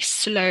in a very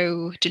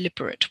slow,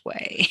 deliberate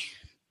way.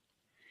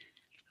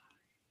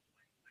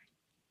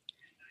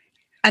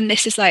 And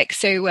this is like,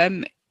 so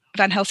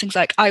Van Helsing's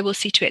like, I will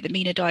see to it that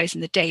Mina dies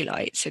in the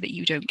daylight so that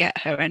you don't get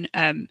her.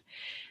 And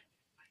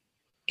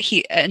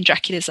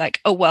Dracula's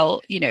like, oh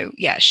well,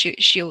 yeah,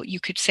 she'll you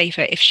could save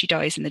her if she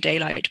dies in the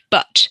daylight,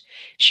 but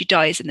she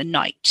dies in the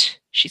night,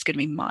 she's going to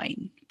be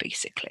mine,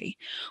 basically,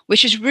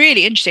 which is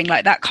really interesting.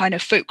 Like that kind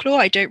of folklore,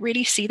 I don't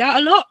really see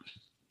that a lot.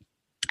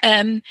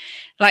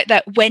 Like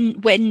that,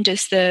 when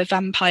does the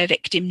vampire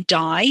victim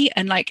die,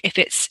 and like if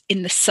it's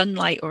in the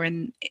sunlight or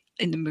in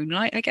the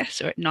moonlight, I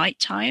guess, or at night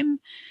time,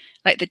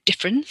 like the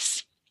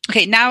difference.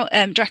 Okay, now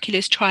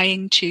Dracula's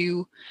trying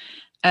to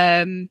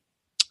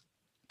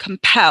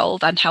compel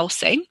Van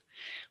Helsing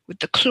with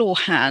the claw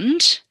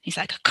hand. He's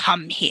like,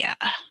 come here.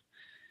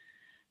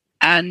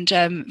 And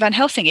Van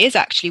Helsing is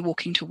actually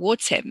walking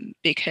towards him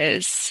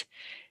because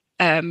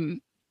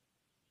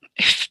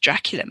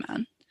Dracula,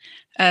 man.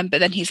 But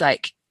then he's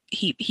like,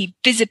 he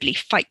visibly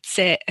fights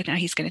it, and now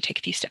he's going to take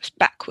a few steps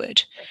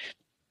backward.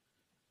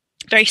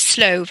 Very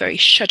slow, very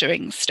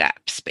shuddering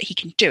steps, but he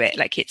can do it.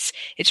 Like it's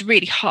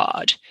really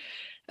hard.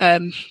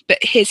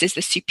 But his is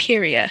the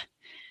superior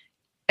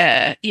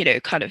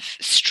kind of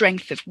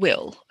strength of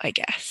will, I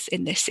guess,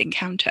 in this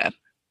encounter.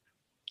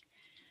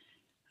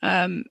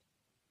 And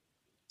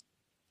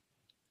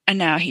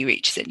now he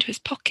reaches into his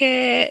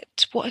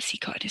pocket. What has he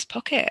got in his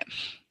pocket?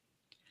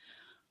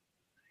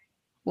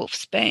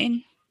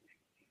 Wolfsbane.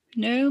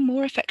 No,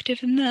 more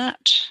effective than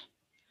that.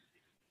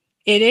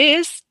 It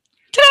is,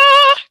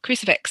 ta-da!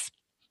 Crucifix.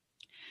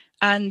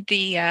 And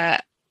the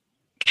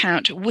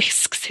Count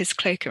whisks his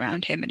cloak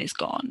around him and is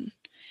gone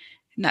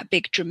in that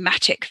big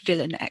dramatic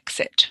villain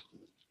exit.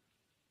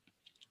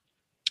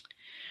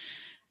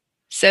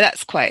 So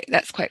that's quite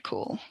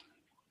cool.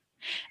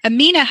 And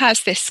Mina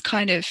has this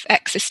kind of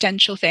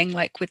existential thing,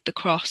 like with the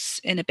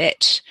cross in a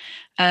bit,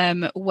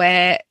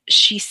 where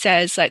she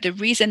says, like, the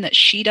reason that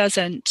she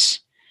doesn't,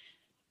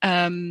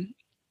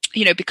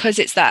 because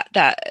it's that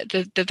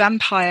the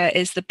vampire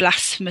is the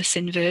blasphemous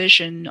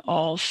inversion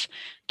of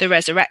the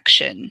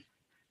resurrection.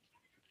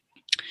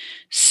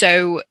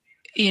 So,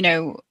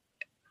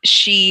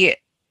 she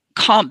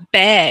can't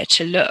bear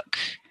to look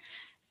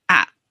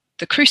at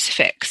the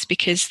crucifix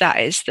because that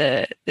is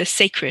the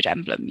sacred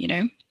emblem,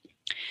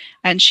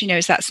 and she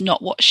knows that's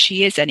not what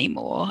she is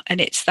anymore. And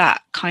it's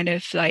that kind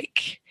of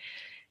like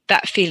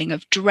that feeling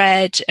of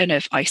dread and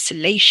of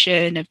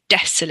isolation, of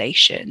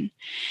desolation.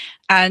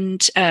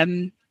 And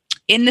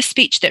in the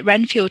speech that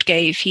Renfield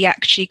gave, he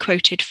actually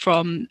quoted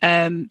from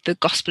the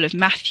Gospel of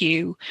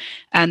Matthew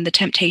and the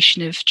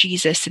temptation of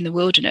Jesus in the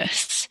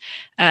wilderness.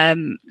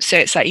 So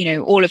it's like,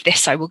 all of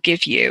this I will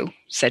give you,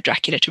 said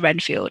Dracula to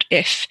Renfield,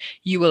 if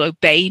you will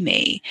obey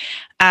me.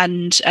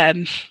 And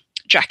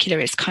Dracula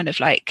is kind of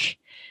like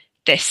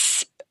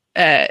this,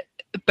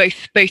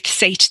 both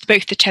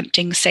the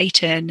tempting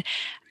Satan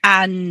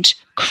and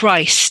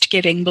Christ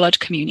giving blood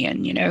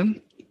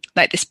communion,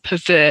 like this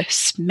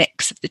perverse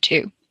mix of the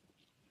two.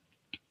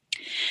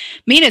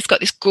 Mina's got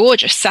this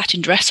gorgeous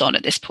satin dress on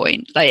at this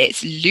point. Like,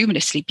 it's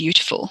luminously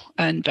beautiful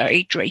and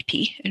very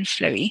drapey and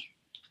flowy.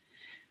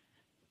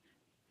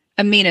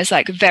 And Mina's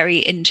like very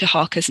into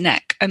Harker's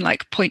neck and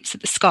like points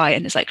at the sky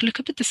and is like, look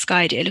up at the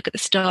sky, dear, look at the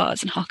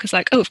stars. And Harker's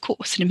like, oh, of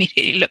course. And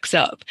immediately looks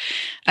up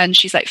and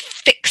she's like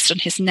fixed on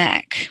his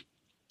neck.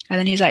 And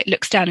then he's like,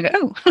 looks down and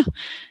goes, oh,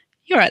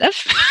 you're right,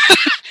 love.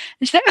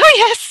 And she's like,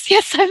 oh,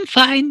 yes, I'm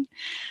fine.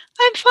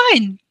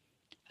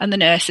 And the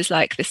nurse is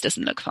like, this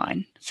doesn't look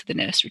fine. So the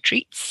nurse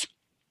retreats.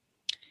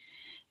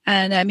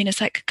 And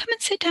Mina's like, come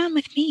and sit down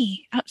with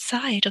me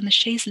outside on the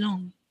chaise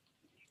longue.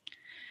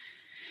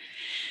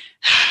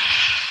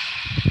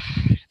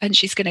 And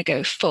she's going to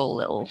go full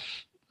little,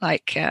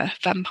 like,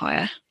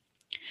 vampire.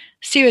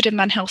 Seward and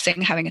Van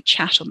Helsing having a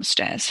chat on the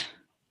stairs.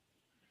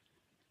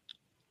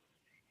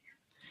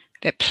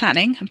 They're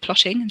planning and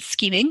plotting and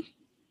scheming.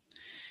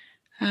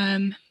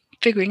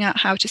 Figuring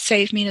out how to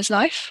save Mina's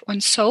life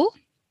and soul.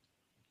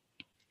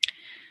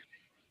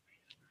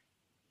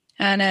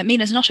 And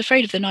Mina's not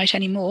afraid of the night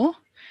anymore.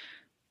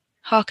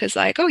 Harker's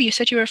like, oh, you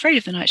said you were afraid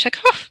of the night. She's like,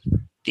 oh,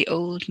 the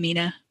old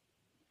Mina.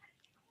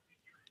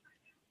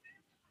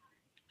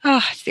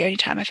 Oh, it's the only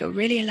time I feel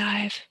really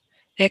alive.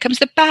 There comes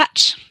the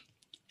bat,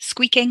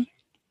 squeaking.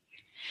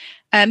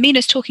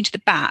 Mina's talking to the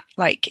bat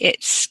like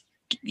it's,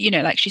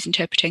 like she's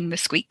interpreting the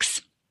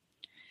squeaks.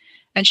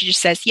 And she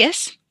just says,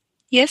 yes,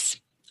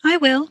 I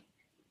will.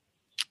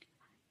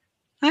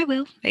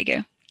 There you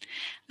go.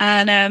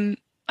 And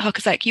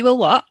Harker's like, you will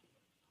what?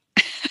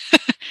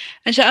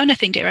 And she's like, oh,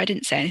 nothing, dear, I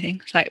didn't say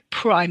anything. It's like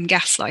prime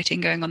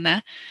gaslighting going on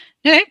there.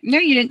 No,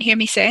 you didn't hear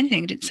me say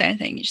anything. I didn't say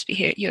anything.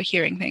 You're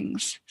hearing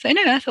things. So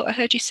no, I thought I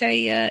heard you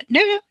say,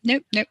 no.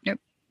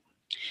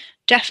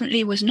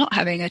 Definitely was not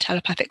having a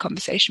telepathic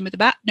conversation with the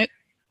bat. Nope.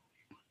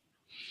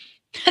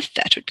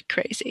 That would be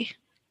crazy.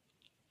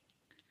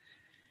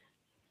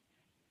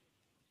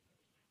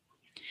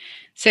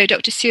 So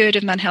Dr. Seward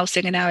and Van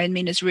Helsing are now in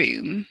Mina's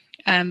room,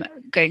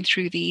 going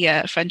through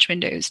the French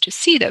windows to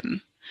see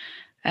them,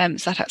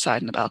 sat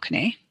outside on the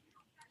balcony.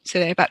 So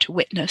they're about to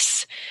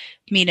witness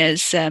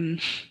Mina's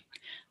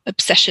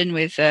obsession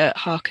with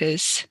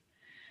Harker's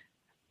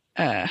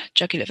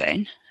jugular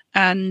vein,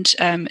 and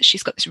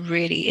she's got this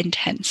really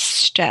intense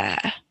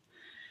stare.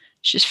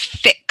 She's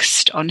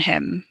fixed on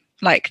him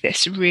like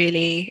this.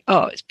 Really,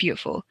 oh, it's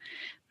beautiful.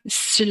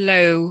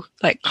 Slow,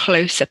 like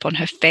close up on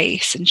her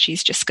face, and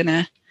she's just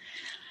gonna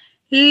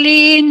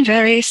lean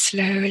very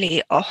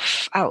slowly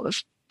off out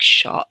of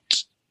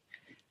shot.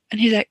 And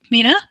he's like,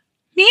 Mina,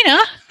 Mina.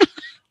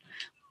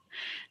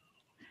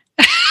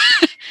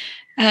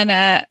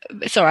 And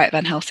it's all right,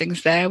 Van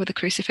Helsing's there with a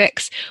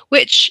crucifix,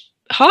 which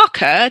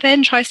Harker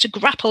then tries to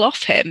grapple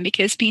off him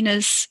because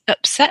Mina's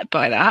upset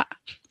by that.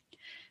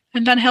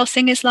 And Van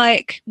Helsing is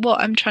like,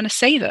 what, I'm trying to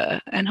save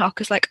her. And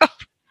Harker's like, oh,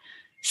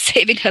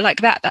 saving her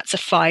like that, that's a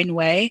fine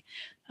way.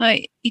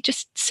 Like, he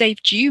just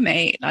saved you,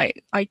 mate.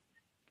 Like,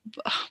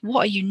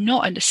 what are you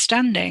not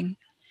understanding?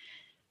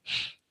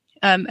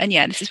 And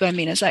yeah, this is where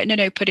Mina's like,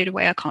 no, put it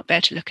away. I can't bear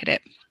to look at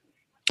it.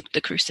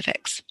 The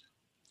crucifix.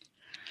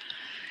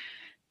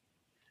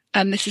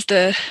 And this is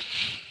the...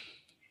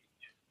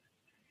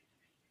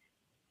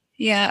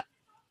 Yeah.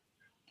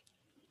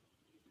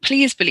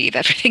 Please believe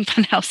everything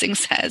Van Helsing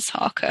says,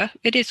 Harker.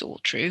 It is all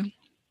true.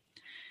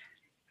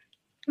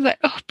 I was like,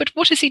 oh, but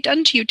what has he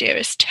done to you,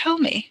 dearest? Tell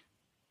me.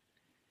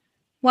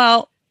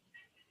 Well,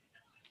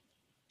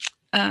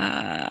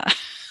 oh,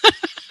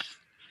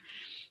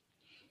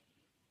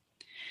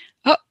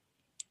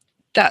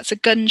 that's a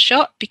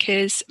gunshot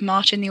because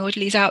Martin the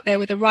orderly's out there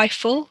with a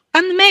rifle,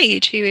 and the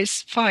maid, who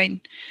is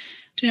fine.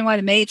 Don't know why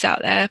the maid's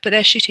out there, but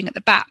they're shooting at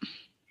the bat.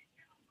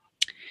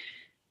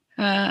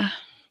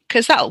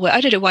 Because that'll work.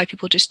 I don't know why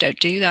people just don't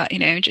do that,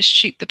 just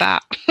shoot the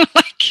bat.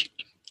 Like,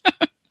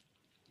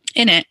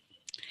 in it.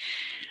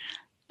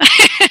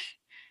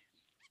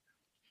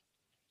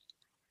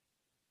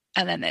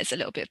 And then there's a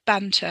little bit of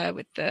banter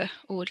with the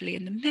orderly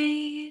and the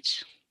maid.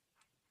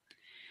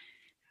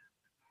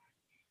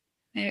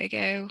 There we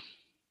go.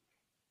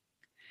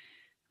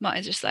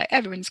 Martin's just like,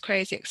 everyone's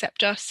crazy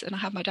except us, and I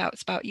have my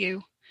doubts about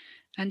you.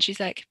 And she's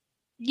like,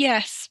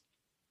 yes.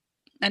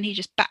 And he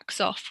just backs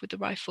off with the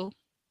rifle.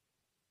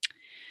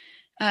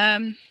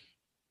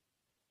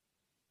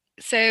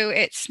 So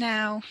it's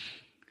now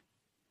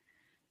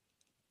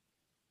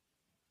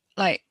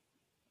like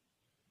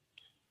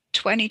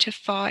 20 to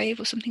 5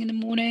 or something in the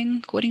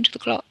morning, according to the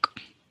clock.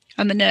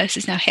 And the nurse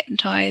is now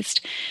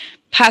hypnotized,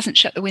 hasn't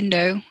shut the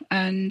window,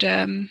 and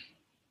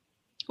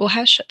or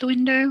has shut the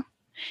window.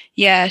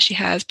 Yeah, she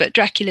has, but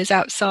Dracula's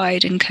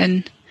outside and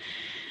can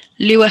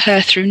lure her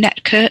through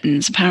net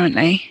curtains,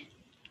 apparently.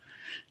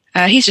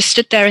 He's just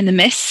stood there in the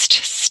mist,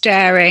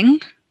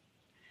 staring,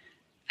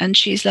 and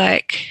she's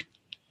like,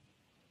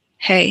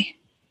 hey,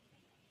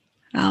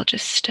 I'll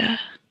just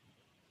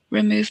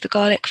remove the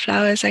garlic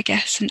flowers, I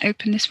guess, and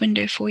open this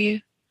window for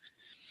you.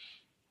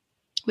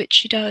 Which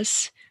she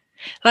does.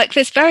 Like,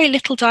 there's very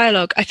little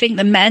dialogue. I think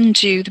the men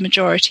do the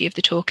majority of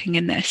the talking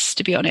in this,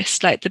 to be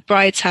honest. Like, the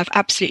brides have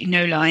absolutely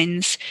no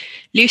lines.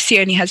 Lucy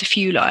only has a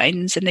few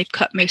lines, and they've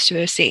cut most of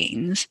her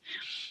scenes.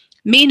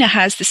 Mina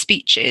has the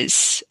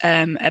speeches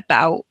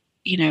about,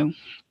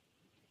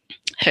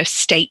 her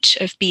state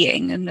of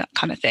being and that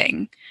kind of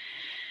thing.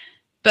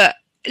 But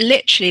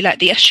literally, like,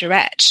 the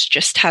usherette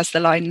just has the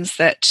lines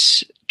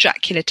that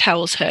Dracula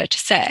tells her to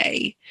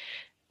say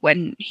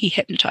when he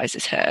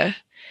hypnotizes her.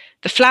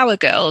 The flower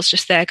girl's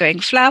just there going,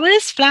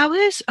 flowers,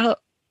 flowers. Oh,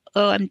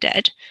 I'm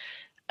dead.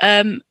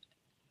 Yeah,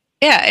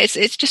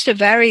 it's just a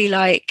very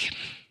like,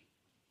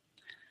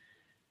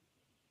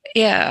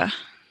 yeah.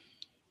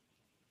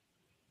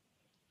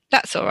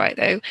 That's all right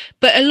though.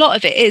 But a lot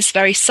of it is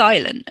very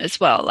silent as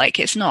well. Like,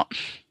 it's not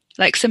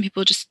like some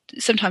people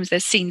sometimes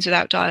there's scenes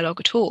without dialogue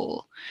at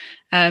all.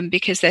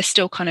 Because they're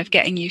still kind of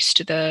getting used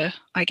to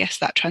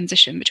that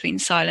transition between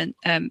silent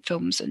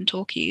films and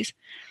talkies.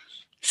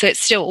 So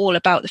it's still all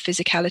about the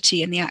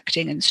physicality and the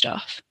acting and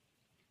stuff.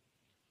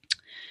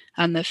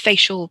 And the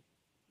facial,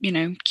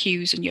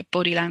 cues and your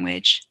body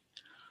language.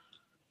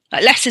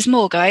 Like, less is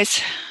more,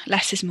 guys.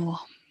 Less is more.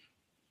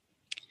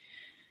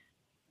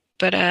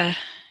 But,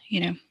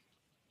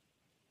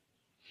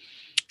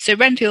 So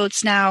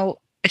Renfield's now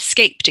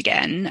escaped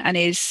again and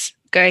is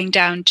going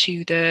down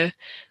to the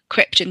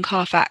crypt in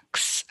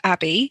Carfax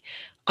Abbey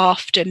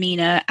after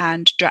Mina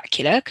and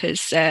Dracula,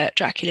 because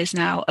Dracula's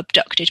now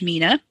abducted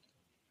Mina,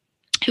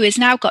 who has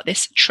now got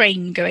this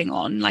train going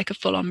on, like a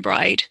full-on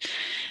bride.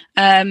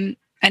 And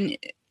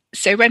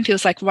so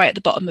Renfield's like right at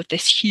the bottom of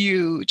this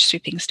huge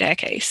sweeping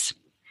staircase.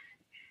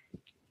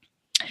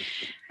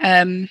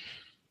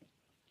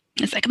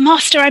 It's like,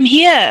 Master, I'm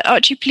here.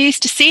 Aren't you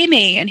pleased to see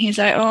me? And he's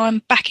like, oh, I'm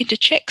back into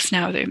chicks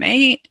now, though,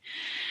 mate.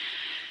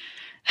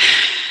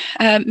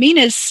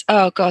 Mina's,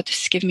 oh God,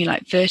 this is giving me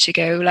like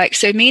vertigo. Like,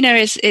 so Mina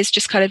is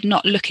just kind of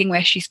not looking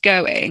where she's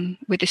going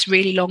with this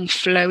really long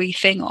flowy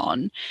thing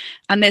on,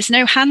 and there's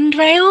no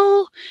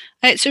handrail.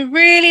 It's a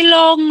really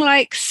long,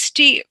 like,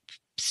 steep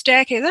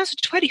staircase. That's a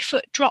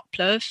 20-foot drop,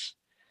 love.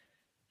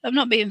 I'm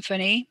not being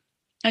funny.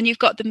 And you've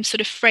got them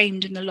sort of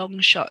framed in the long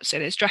shot. So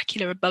there's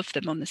Dracula above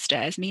them on the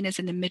stairs. Mina's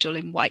in the middle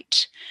in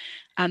white.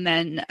 And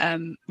then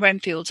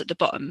Renfield's at the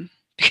bottom,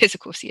 because of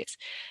course he is.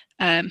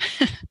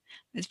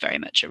 is very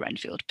much a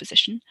Renfield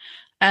position.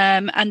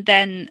 And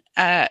then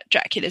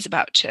Dracula's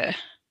about to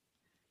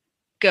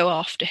go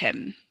after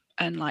him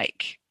and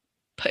like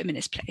put him in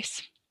his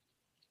place.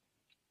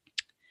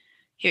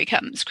 Here he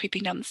comes,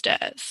 creeping down the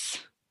stairs,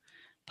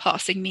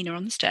 passing Mina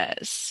on the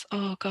stairs.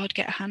 Oh God,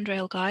 get a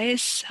handrail,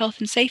 guys. Health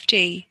and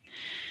safety.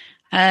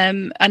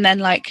 And then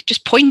like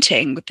just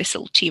pointing with this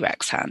little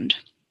T-Rex hand.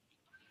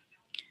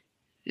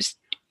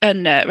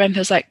 And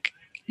Renfield's like,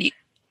 you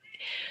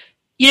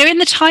know, in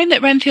the time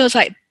that Renfield's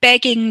like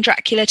begging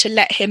Dracula to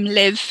let him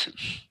live,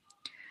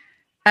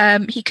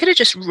 he could have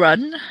just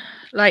run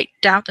like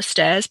down the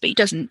stairs, but he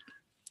doesn't.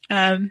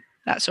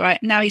 That's all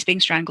right. Now he's being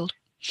strangled.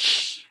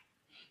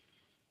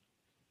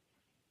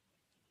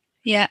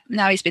 Yeah,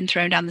 now he's been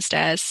thrown down the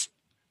stairs.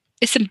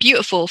 It's some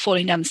beautiful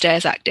falling down the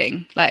stairs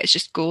acting. Like, it's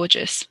just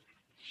gorgeous.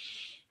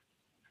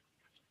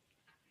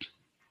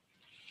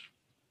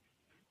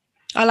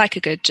 I like a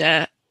good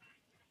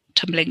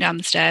tumbling down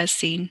the stairs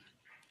scene.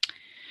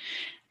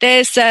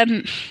 There's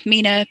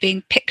Mina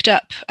being picked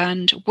up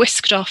and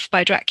whisked off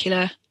by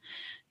Dracula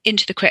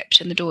into the crypt,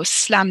 and the door is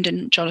slammed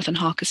in Jonathan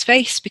Harker's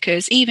face,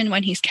 because even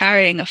when he's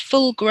carrying a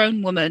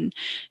full-grown woman,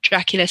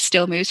 Dracula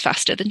still moves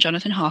faster than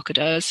Jonathan Harker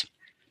does,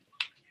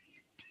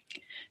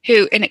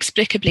 who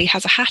inexplicably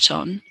has a hat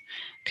on,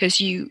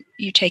 because you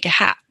take a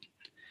hat.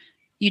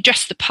 You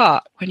dress the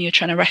part when you're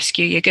trying to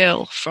rescue your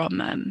girl from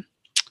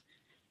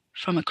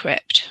a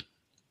crypt.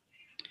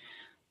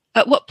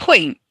 At what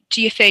point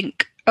do you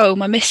think, oh,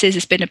 my missus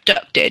has been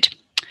abducted,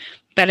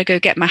 better go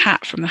get my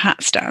hat from the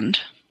hat stand?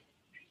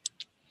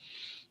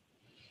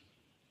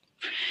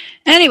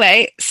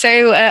 Anyway,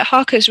 so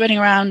Harker's running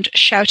around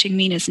shouting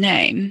Mina's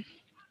name.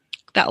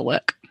 That'll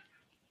work.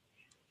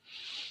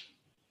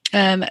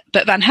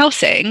 But Van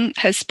Helsing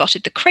has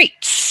spotted the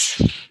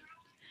crates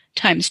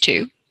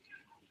 ×2.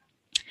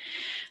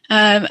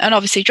 And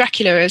obviously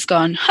Dracula has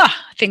gone, I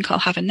think I'll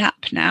have a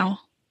nap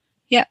now.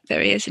 Yeah,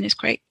 there he is in his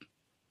crate.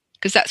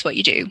 Because that's what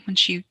you do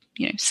once you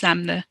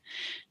slam the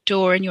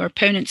door in your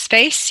opponent's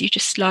face. You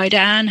just lie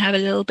down, have a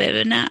little bit of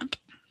a nap.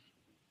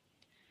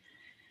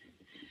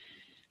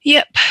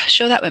 Yep,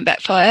 sure, that went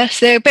backfire.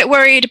 So they're a bit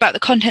worried about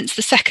the contents of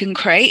the second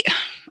crate,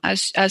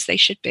 as they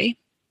should be.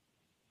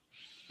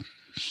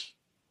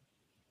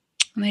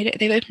 And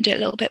they've opened it a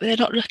little bit, but they're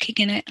not looking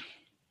in it.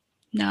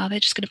 No, they're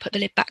just going to put the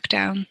lid back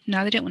down.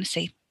 No, they don't want to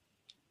see.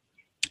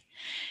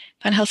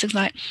 Van Helsing's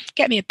like,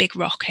 get me a big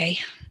rock, eh?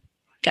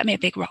 Get me a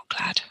big rock,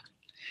 lad.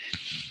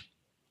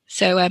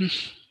 So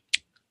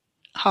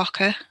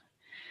Harker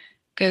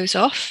goes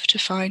off to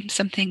find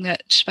something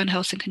that Van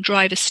Helsing can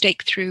drive a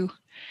stake through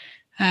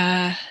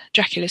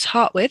Dracula's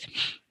heart with.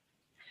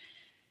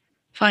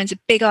 Finds a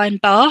big iron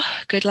bar.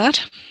 Good lad.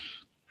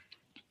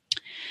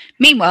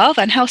 Meanwhile,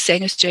 Van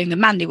Helsing is doing the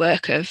manly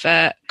work of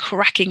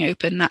cracking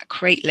open that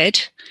crate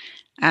lid,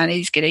 and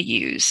he's going to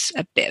use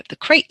a bit of the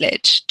crate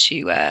lid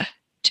to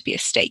be a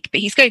stake. But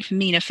he's going for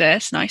Mina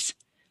first. Nice.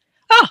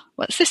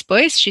 What's this,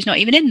 boys? She's not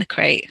even in the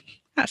crate.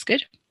 That's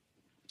good.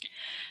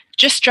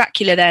 Just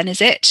Dracula then,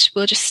 is it?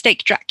 We'll just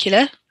stake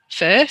Dracula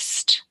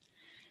first,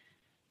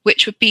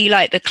 which would be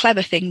like the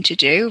clever thing to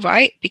do,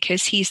 right?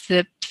 Because he's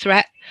the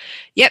threat.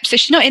 Yep, so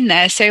she's not in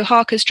there. So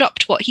Harker's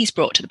dropped what he's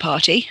brought to the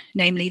party,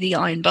 namely the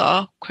iron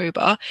bar,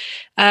 crowbar,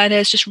 and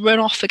has just run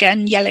off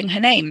again, yelling her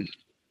name.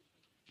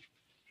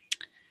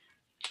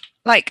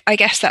 Like, I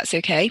guess that's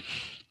okay.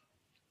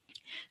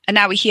 And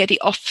now we hear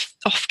the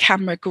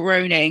off-camera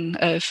groaning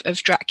of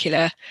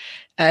Dracula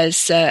and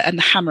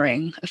the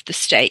hammering of the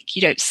stake.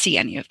 You don't see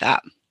any of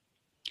that.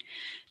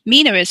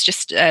 Mina is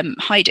just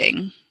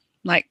hiding,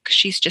 like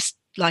she's just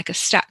like a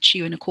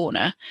statue in a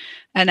corner,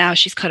 and now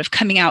she's kind of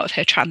coming out of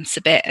her trance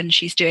a bit, and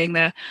she's doing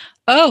the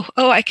oh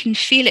I can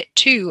feel it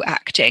too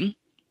acting,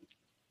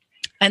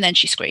 and then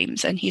she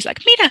screams, and he's like,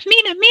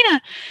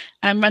 Mina,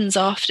 and runs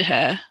after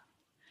her.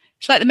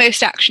 It's like the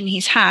most action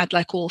he's had,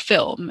 like all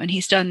film, and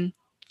he's done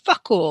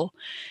fuck all,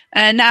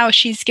 and now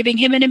she's giving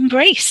him an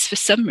embrace for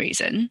some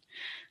reason,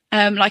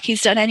 like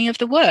he's done any of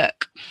the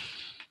work.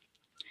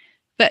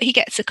 But he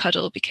gets a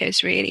cuddle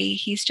because really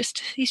he's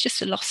just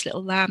a lost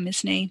little lamb,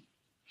 isn't he?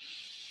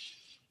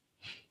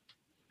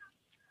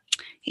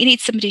 He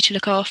needs somebody to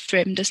look after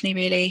him, doesn't he,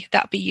 really?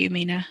 That'd be you,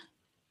 Mina.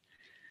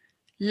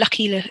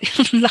 Lucky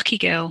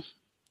girl.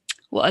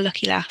 What a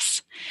lucky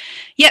lass.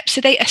 Yep,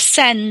 so they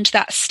ascend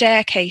that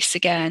staircase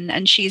again,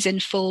 and she's in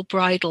full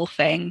bridal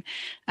thing.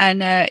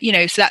 And,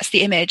 so that's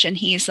the image, and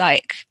he's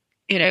like,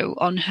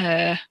 on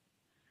the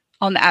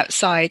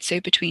outside, so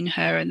between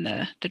her and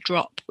the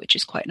drop, which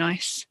is quite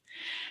nice.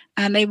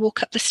 And they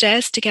walk up the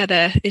stairs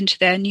together into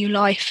their new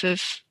life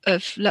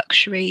of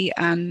luxury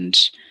and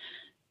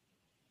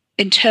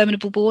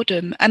interminable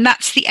boredom. And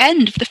that's the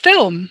end of the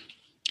film.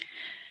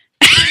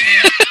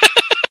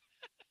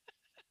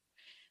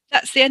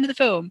 That's the end of the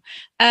film.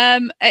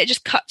 It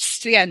just cuts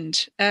to the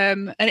end.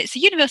 And it's a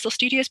Universal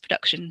Studios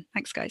production.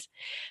 Thanks, guys.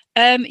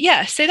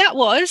 So that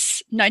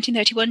was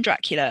 1931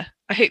 Dracula.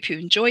 I hope you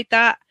enjoyed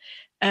that.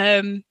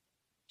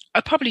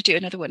 I'll probably do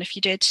another one if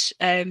you did.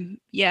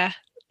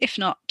 If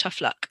not,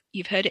 tough luck.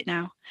 You've heard it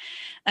now.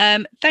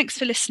 Thanks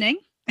for listening.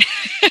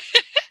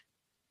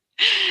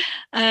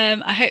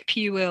 I hope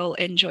you will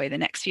enjoy the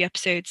next few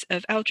episodes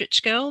of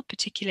Eldritch Girl,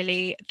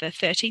 particularly the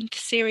 13th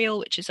serial,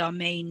 which is our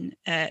main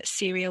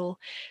serial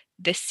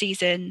this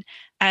season,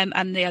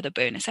 and the other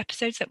bonus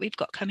episodes that we've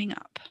got coming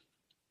up.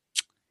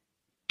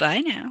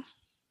 Bye now.